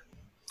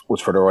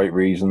was for the right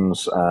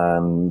reasons,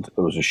 and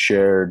it was a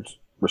shared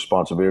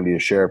responsibility, a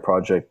shared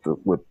project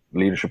with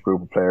leadership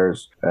group of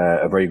players,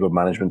 a very good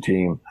management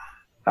team,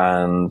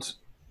 and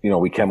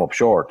we came up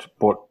short.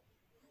 But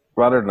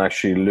rather than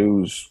actually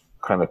lose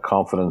kind of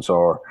confidence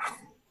or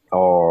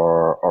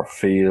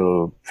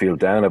feel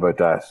down about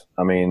that,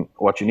 I mean,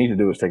 what you need to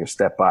do is take a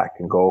step back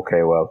and go,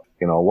 okay, well,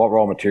 what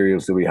raw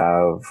materials do we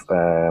have?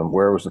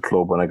 Where was the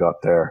club when I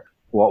got there?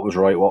 What was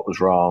right? What was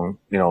wrong?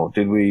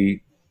 Did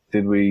we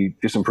Did we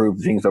disapprove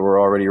the things that were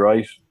already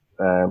right?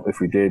 If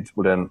we did,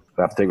 well, then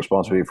we have to take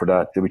responsibility for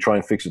that. Did we try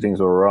and fix the things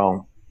that were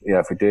wrong? Yeah,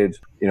 if we did,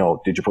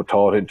 did you put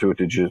thought into it?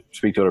 Did you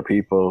speak to other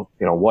people?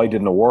 Why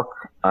didn't it work?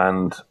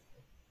 And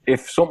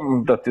if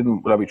something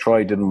that we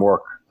tried didn't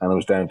work and it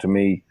was down to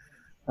me,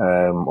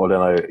 well,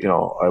 then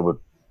I would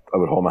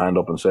hold my hand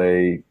up and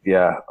say,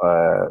 yeah,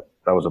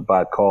 that was a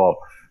bad call.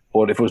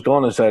 But if it was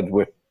done, as I said,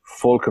 with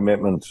full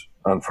commitment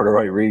and for the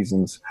right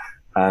reasons,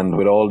 and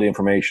with all the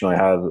information I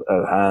had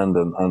at hand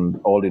and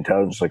all the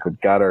intelligence I could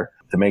gather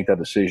to make that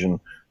decision,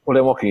 well,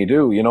 then what can you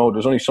do?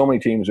 There's only so many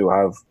teams who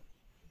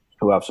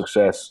have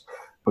success,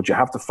 but you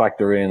have to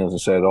factor in, as I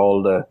said,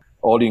 all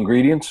the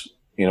ingredients.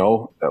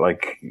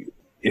 Like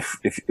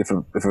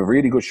if a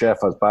really good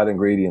chef has bad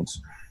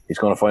ingredients, he's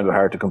going to find it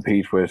hard to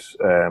compete with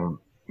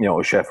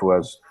a chef who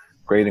has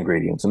great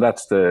ingredients. And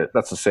that's the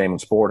same in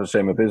sport, the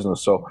same in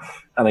business. So,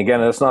 and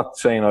again, it's not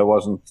saying I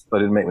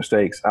didn't make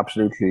mistakes.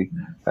 Absolutely,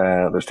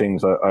 there's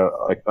things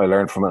I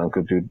learned from it and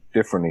could do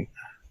differently.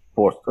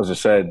 But as I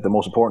said, the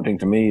most important thing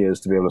to me is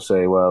to be able to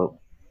say,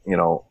 well,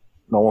 no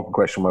one can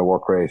question my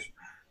work rate.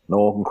 No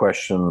one can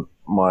question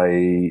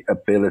my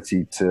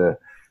ability to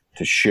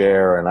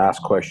share and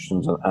ask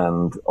questions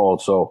and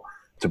also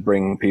to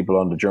bring people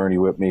on the journey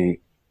with me.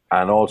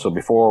 And also,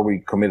 before we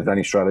committed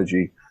any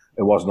strategy,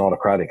 it wasn't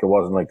autocratic. It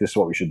wasn't like, this is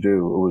what we should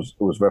do.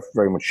 It was very,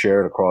 very much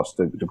shared across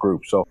the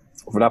group. So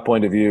from that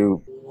point of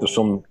view, there's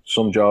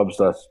some jobs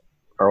that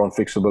are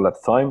unfixable at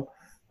the time.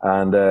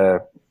 And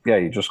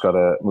you just got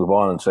to move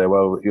on and say,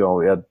 well,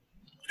 we had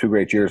 2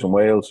 great years in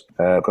Wales.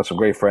 Got some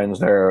great friends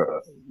there.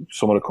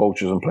 Some of the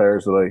coaches and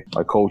players that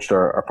I coached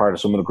are part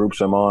of some of the groups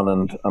I'm on,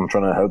 and I'm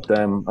trying to help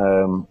them,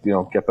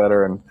 get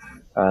better.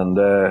 And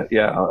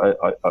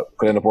I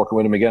could end up working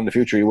with them again in the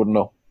future. You wouldn't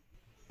know.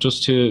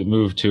 Just to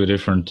move to a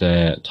different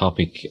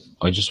topic,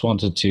 I just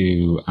wanted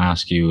to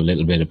ask you a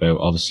little bit about,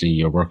 obviously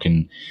you're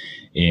working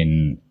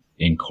in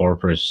the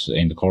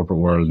corporate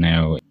world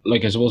now.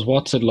 Like, I suppose,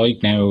 what's it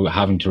like now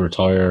having to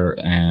retire?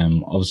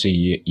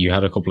 Obviously you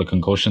had a couple of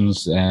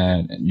concussions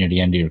near the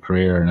end of your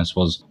career, and I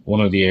suppose one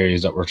of the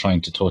areas that we're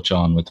trying to touch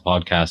on with the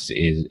podcast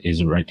is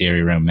the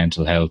area around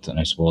mental health. And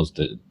I suppose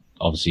that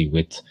obviously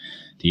with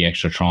the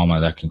extra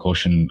trauma that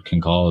concussion can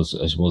cause,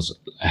 I suppose,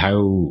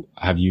 how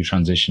have you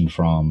transitioned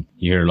from,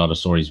 you hear a lot of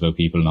stories about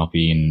people not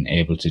being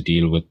able to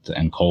deal with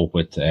and cope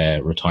with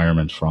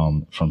retirement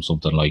from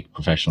something like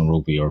professional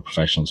rugby or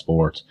professional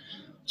sport.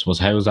 I suppose,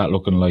 how is that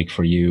looking like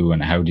for you,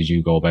 and how did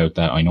you go about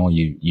that? I know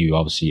you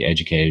obviously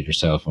educated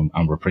yourself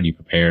and were pretty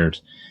prepared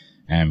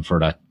for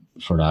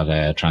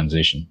that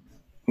transition.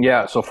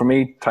 Yeah, so for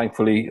me,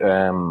 thankfully,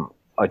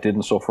 I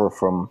didn't suffer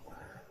from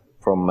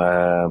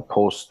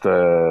post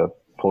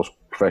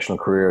professional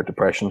career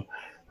depression,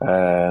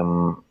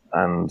 and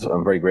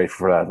I'm very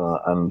grateful for that.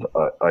 And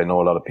I know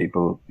a lot of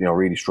people,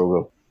 really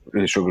struggle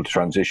to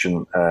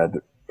transition.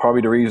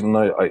 Probably the reason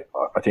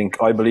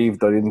I believe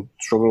that I didn't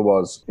struggle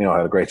was, I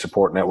had a great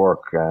support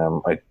network.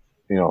 A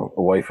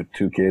wife with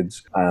 2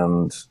 kids,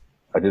 and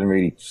I didn't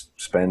really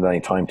spend any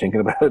time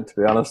thinking about it, to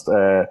be honest.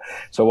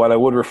 So while I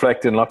would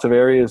reflect in lots of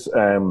areas,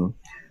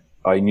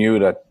 I knew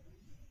that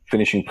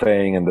finishing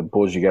playing and the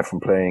buzz you get from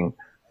playing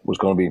was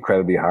going to be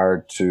incredibly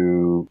hard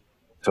to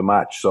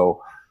match.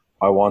 So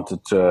I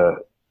wanted to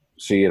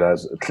see it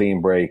as a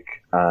clean break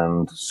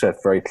and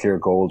set very clear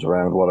goals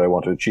around what I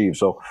want to achieve.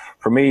 So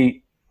for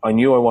me, I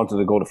knew I wanted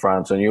to go to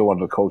France. I knew I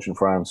wanted to coach in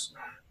France.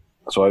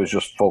 So I was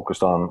just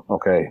focused on,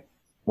 okay,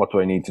 what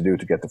do I need to do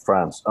to get to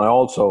France? And I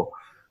also,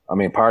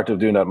 part of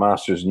doing that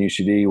master's in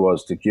UCD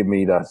was to give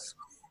me that,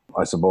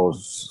 I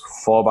suppose,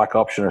 fallback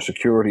option or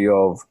security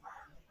of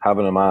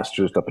having a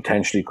master's that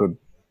potentially could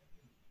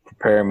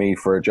prepare me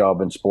for a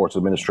job in sports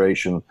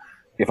administration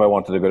if I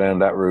wanted to go down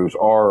that route,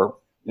 or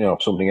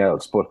something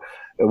else. But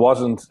it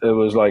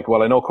was like,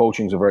 well, I know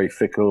coaching is a very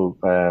fickle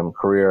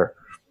career.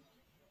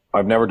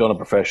 I've never done it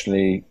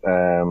professionally.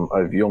 I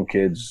have young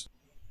kids.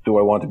 Do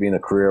I want to be in a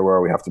career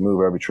where we have to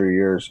move every 3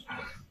 years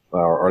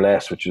or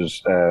less, which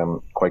is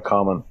quite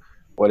common?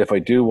 Well, if I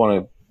do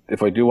want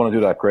to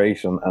do that,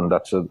 great, and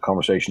that's a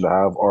conversation to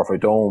have. Or if I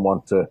don't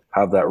want to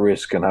have that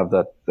risk and have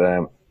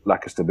that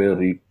lack of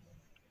stability,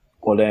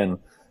 well, then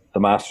the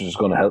master's is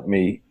going to help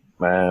me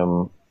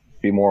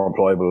be more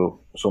employable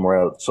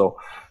somewhere else. So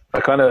I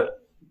kind of,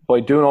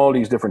 by doing all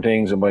these different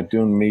things and by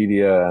doing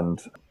media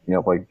and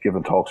by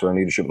giving talks around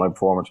leadership and high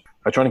performance,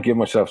 I try to give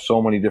myself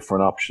so many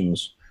different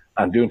options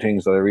and doing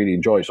things that I really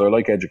enjoy. So I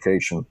like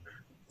education.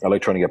 I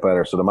like trying to get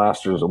better. So the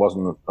master's, it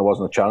wasn't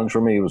a challenge for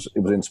me. It was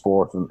in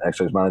sport and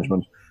exercise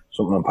management,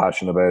 something I'm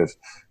passionate about.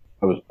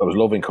 I was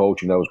loving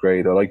coaching. That was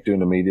great. I liked doing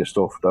the media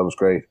stuff. That was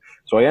great.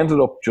 So I ended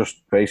up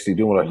just basically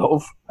doing what I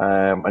love.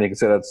 And you can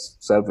say that's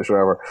selfish or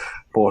whatever.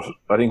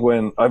 But I think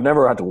when I've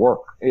never had to work,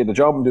 the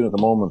job I'm doing at the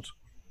moment,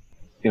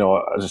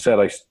 as I said,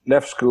 I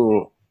left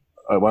school.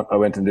 I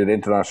went and did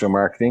international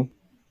marketing.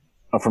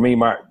 And for me,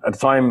 at the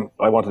time,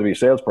 I wanted to be a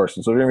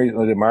salesperson. So the only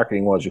reason I did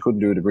marketing was you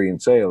couldn't do a degree in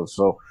sales.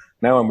 So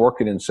now I'm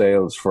working in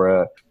sales for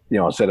a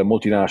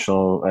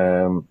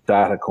multinational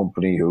data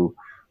company who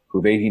We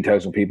have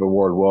 18,000 people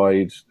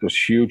worldwide. There's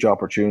huge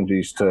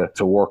opportunities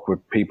to work with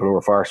people who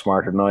are far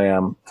smarter than I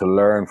am, to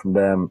learn from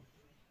them,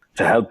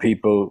 to help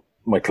people,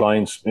 my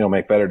clients,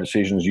 make better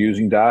decisions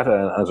using data.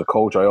 And as a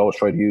coach, I always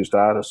try to use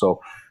data.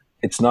 So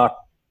it's not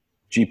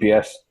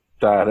GPS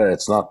data,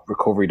 it's not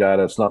recovery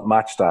data, it's not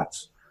match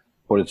stats,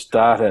 but it's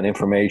data and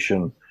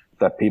information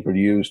that people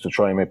use to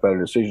try and make better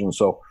decisions.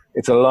 So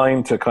it's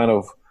aligned to kind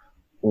of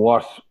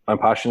what I'm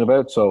passionate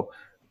about. So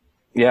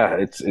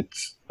yeah,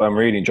 I'm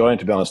really enjoying it,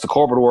 to be honest. The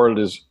corporate world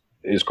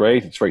is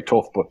great. It's very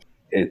tough, but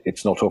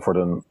it's no tougher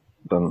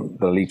than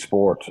the elite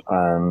sport.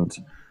 And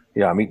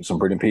yeah, I'm meeting some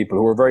brilliant people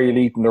who are very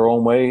elite in their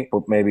own way,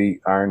 but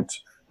maybe aren't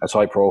as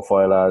high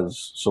profile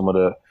as some of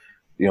the,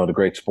 the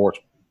great sports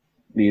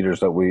leaders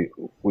that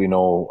we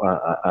know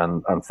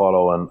and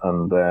follow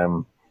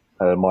and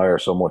admire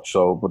so much.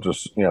 So, but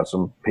just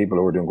some people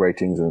who are doing great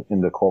things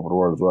in the corporate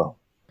world as well.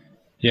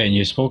 Yeah, and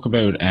you spoke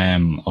about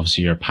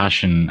obviously your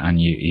passion,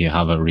 and you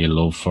have a real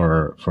love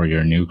for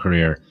your new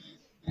career.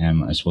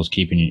 I suppose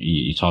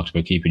you talked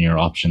about keeping your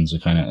options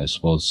kind of, I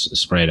suppose,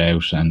 spread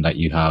out, and that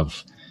you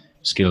have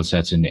skill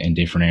sets in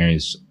different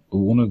areas.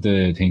 One of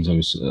the things I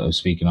was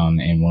speaking on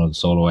in one of the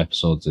solo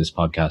episodes of this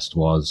podcast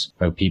was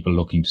about people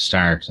looking to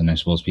start, and I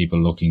suppose people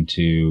looking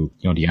to,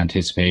 the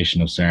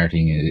anticipation of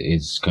starting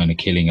is kind of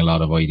killing a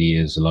lot of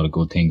ideas, a lot of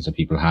good things that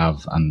people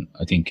have. And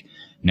I think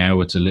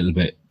now it's a little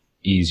bit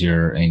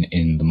easier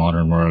in the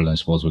modern world, I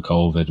suppose, with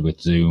COVID, with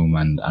Zoom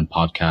and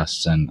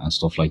podcasts and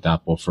stuff like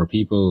that. But for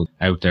people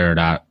out there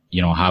that,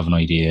 have an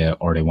idea,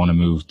 or they want to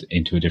move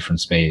into a different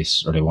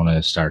space, or they want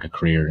to start a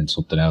career in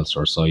something else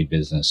or a side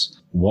business,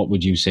 what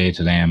would you say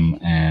to them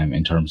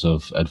in terms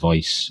of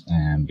advice?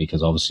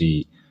 Because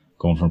obviously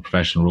going from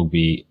professional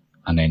rugby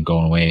and then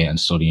going away and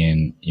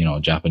studying,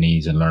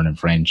 Japanese and learning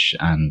French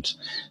and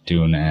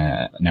doing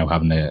now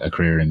having a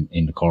career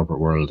in the corporate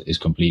world is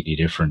completely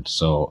different.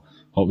 So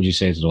what would you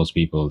say to those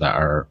people that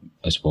are,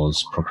 I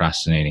suppose,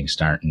 procrastinating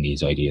starting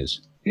these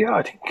ideas? Yeah,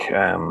 I think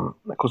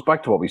it goes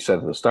back to what we said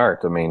at the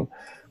start. I mean,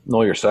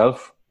 know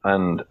yourself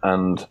and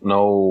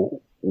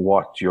know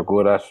what you're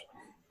good at,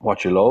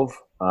 what you love.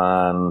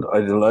 And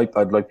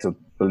I'd like to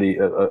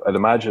believe, I'd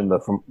imagine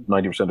that from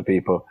 90% of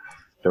people,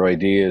 their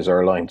ideas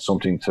are aligned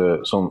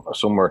to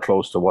somewhere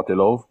close to what they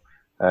love.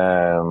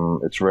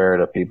 It's rare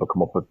that people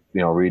come up with,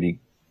 really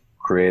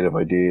creative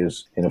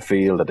ideas in a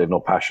field that they've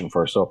no passion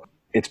for. So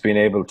it's being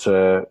able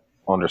to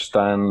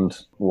understand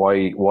why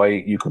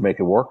you could make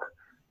it work,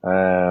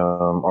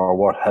 or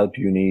what help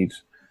you need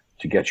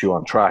to get you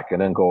on track, and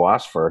then go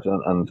ask for it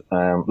and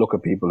look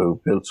at people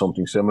who've built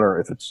something similar.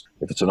 If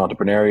it's an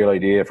entrepreneurial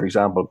idea, for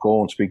example,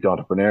 go and speak to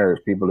entrepreneurs,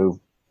 people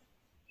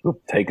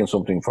who've taken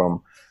something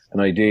from an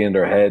idea in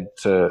their head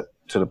to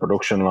the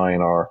production line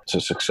or to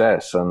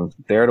success, and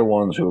they're the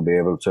ones who will be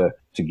able to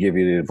give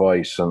you the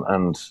advice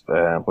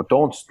but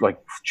don't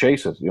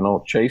chase it,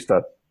 chase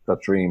that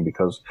dream,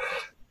 because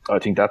I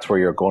think that's where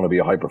you're going to be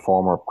a high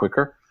performer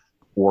quicker,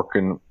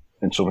 working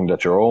in something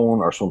that you own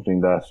or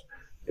something that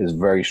is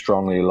very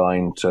strongly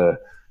aligned to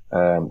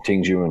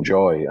things you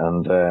enjoy.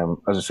 And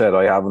as I said,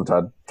 I haven't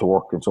had to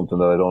work in something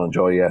that I don't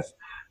enjoy yet,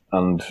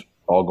 and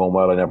all going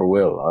well, I never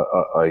will.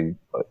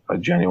 I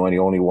genuinely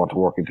only want to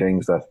work in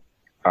things that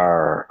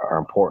are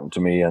important to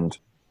me. And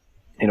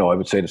I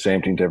would say the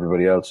same thing to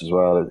everybody else as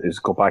well, is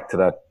go back to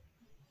that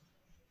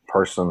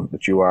person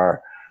that you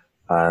are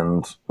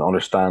and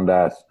understand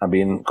that, and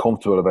being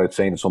comfortable about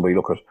saying to somebody,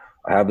 look,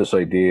 I have this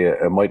idea,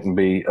 it mightn't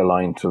be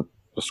aligned to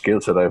the skill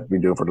set I've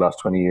been doing for the last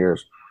 20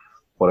 years,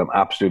 but I'm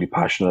absolutely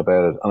passionate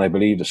about it. And I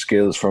believe the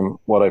skills from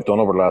what I've done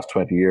over the last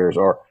 20 years,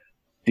 or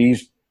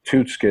these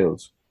two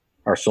skills,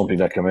 are something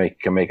that can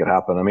make it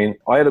happen. I mean,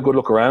 I had a good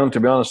look around, to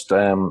be honest,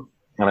 and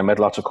I met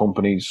lots of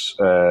companies.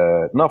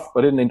 I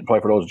didn't apply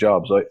for those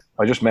jobs.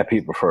 I just met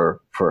people for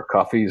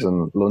coffees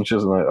and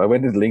lunches, and I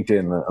went into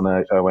LinkedIn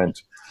and I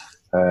went,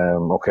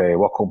 okay,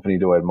 what company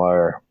do I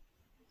admire?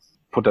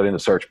 Put that in the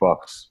search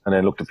box, and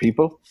then look at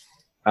people.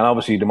 And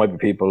obviously there might be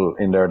people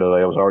in there that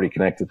I was already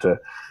connected to.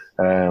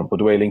 But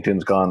the way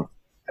LinkedIn's gone,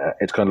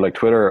 it's kind of like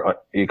Twitter.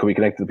 You could be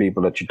connected to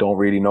people that you don't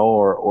really know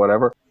or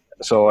whatever.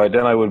 So I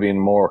would have been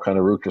more kind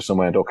of ruthless and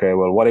went, okay,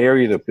 well, what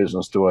area of the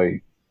business do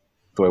I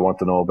want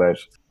to know about?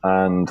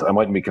 And I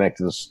mightn't be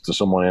connected to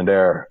someone in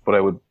there, but I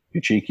would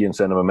be cheeky and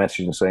send them a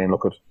message and saying,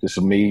 look, this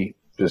is me.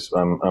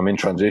 I'm in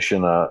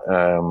transition.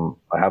 I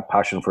have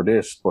passion for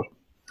this, but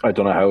I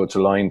don't know how it's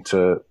aligned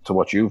to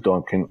what you've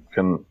done. Can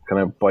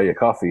I buy you a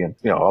coffee? And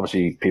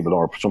obviously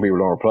some people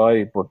don't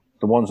reply, but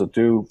the ones that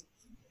do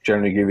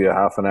generally give you a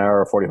half an hour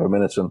or 45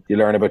 minutes, and you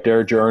learn about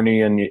their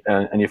journey and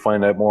you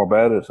find out more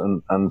about it,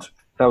 and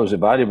that was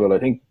invaluable. I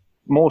think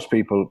most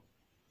people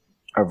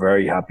are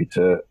very happy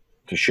to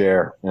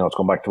share. It's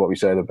going back to what we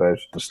said about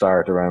the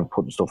start around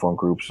putting stuff on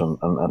groups and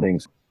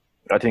things.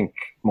 I think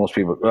a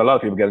lot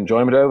of people get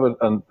enjoyment out of it,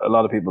 and a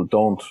lot of people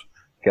don't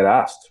get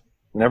asked.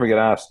 Never get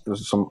asked.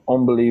 There's some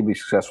unbelievably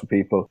successful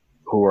people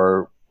who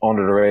are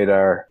under the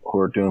radar, who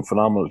are doing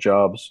phenomenal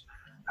jobs,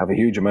 have a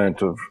huge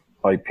amount of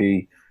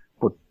IP,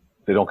 but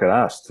they don't get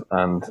asked.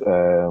 And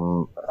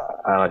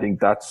I think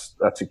that's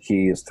a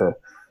key, is to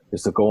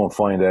is to go and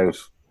find out,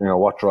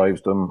 what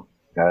drives them,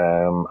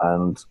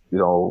 and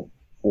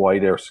why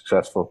they're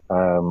successful,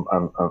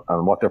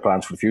 and what their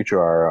plans for the future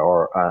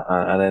are,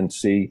 and then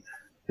see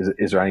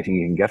is there anything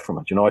you can get from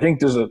it. I think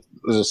there's a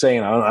saying,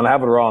 and I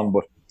have it wrong,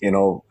 but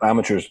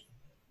amateurs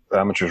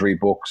read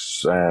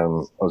books.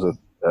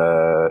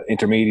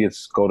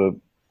 Intermediates go to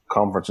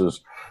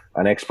conferences,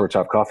 and experts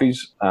have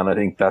coffees. And I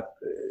think that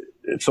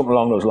it's something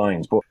along those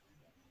lines. But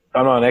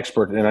I'm not an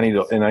expert in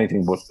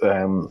anything, but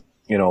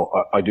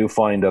I do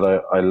find that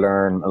I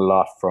learn a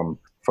lot from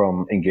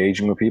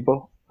engaging with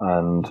people,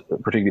 and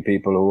particularly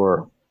people who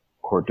are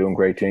doing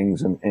great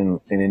things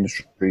in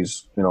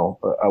industries,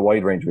 a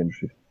wide range of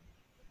industries.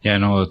 Yeah,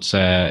 no, it's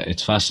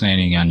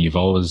fascinating, and you've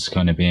always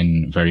kind of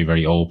been very,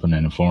 very open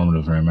and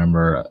informative. I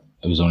remember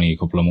it was only a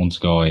couple of months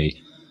ago I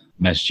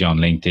messaged you on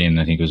LinkedIn.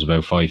 I think it was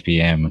about 5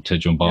 p.m. to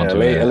jump onto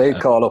a late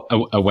call up,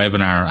 a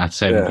webinar at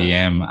 7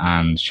 p.m.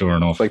 and sure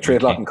enough, like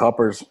Trade-Lock and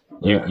Coppers.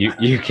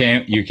 You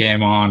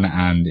came on,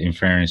 and in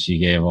fairness, you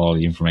gave all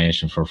the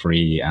information for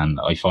free. And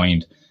I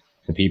find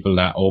the people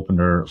that open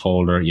their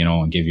folder,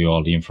 and give you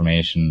all the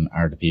information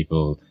are the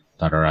people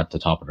that are at the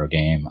top of their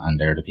game, and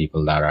they're the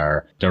people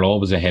they're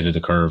always ahead of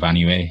the curve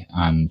anyway,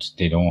 and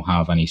they don't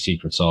have any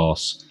secret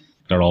sauce.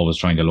 They're always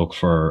trying to look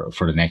for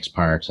the next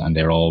part, and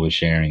they're always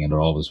sharing, and they're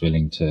always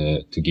willing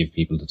to give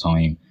people the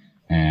time.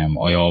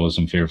 I always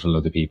am fearful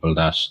of the people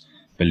that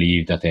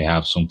believe that they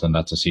have something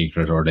that's a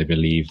secret, or they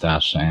believe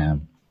that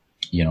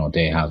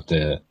they have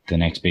the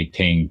next big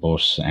thing.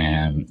 But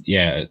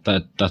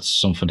that's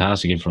some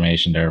fantastic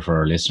information there for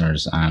our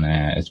listeners, and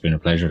it's been a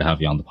pleasure to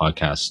have you on the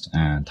podcast.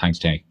 And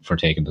thanks for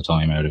taking the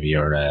time out of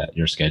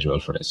your schedule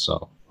for this.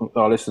 So,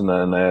 listen,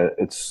 and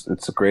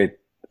it's a great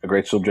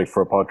subject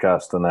for a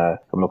podcast, and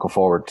I'm looking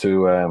forward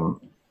to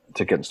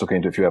getting stuck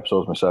into a few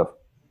episodes myself.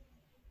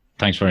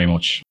 Thanks very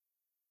much.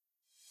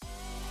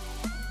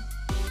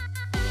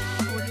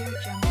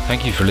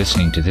 Thank you for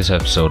listening to this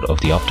episode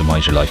of the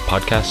Optimize Your Life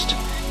podcast.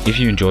 If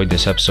you enjoyed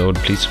this episode,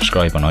 please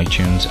subscribe on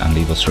iTunes and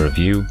leave us a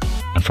review.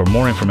 And for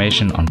more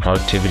information on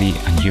productivity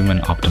and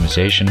human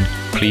optimization,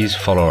 please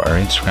follow our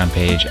Instagram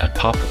page at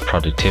Pop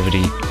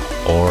Productivity,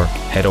 or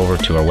head over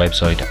to our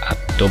website at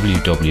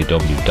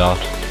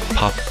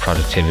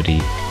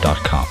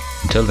www.popproductivity.com.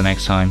 Until the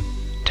next time,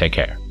 take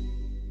care.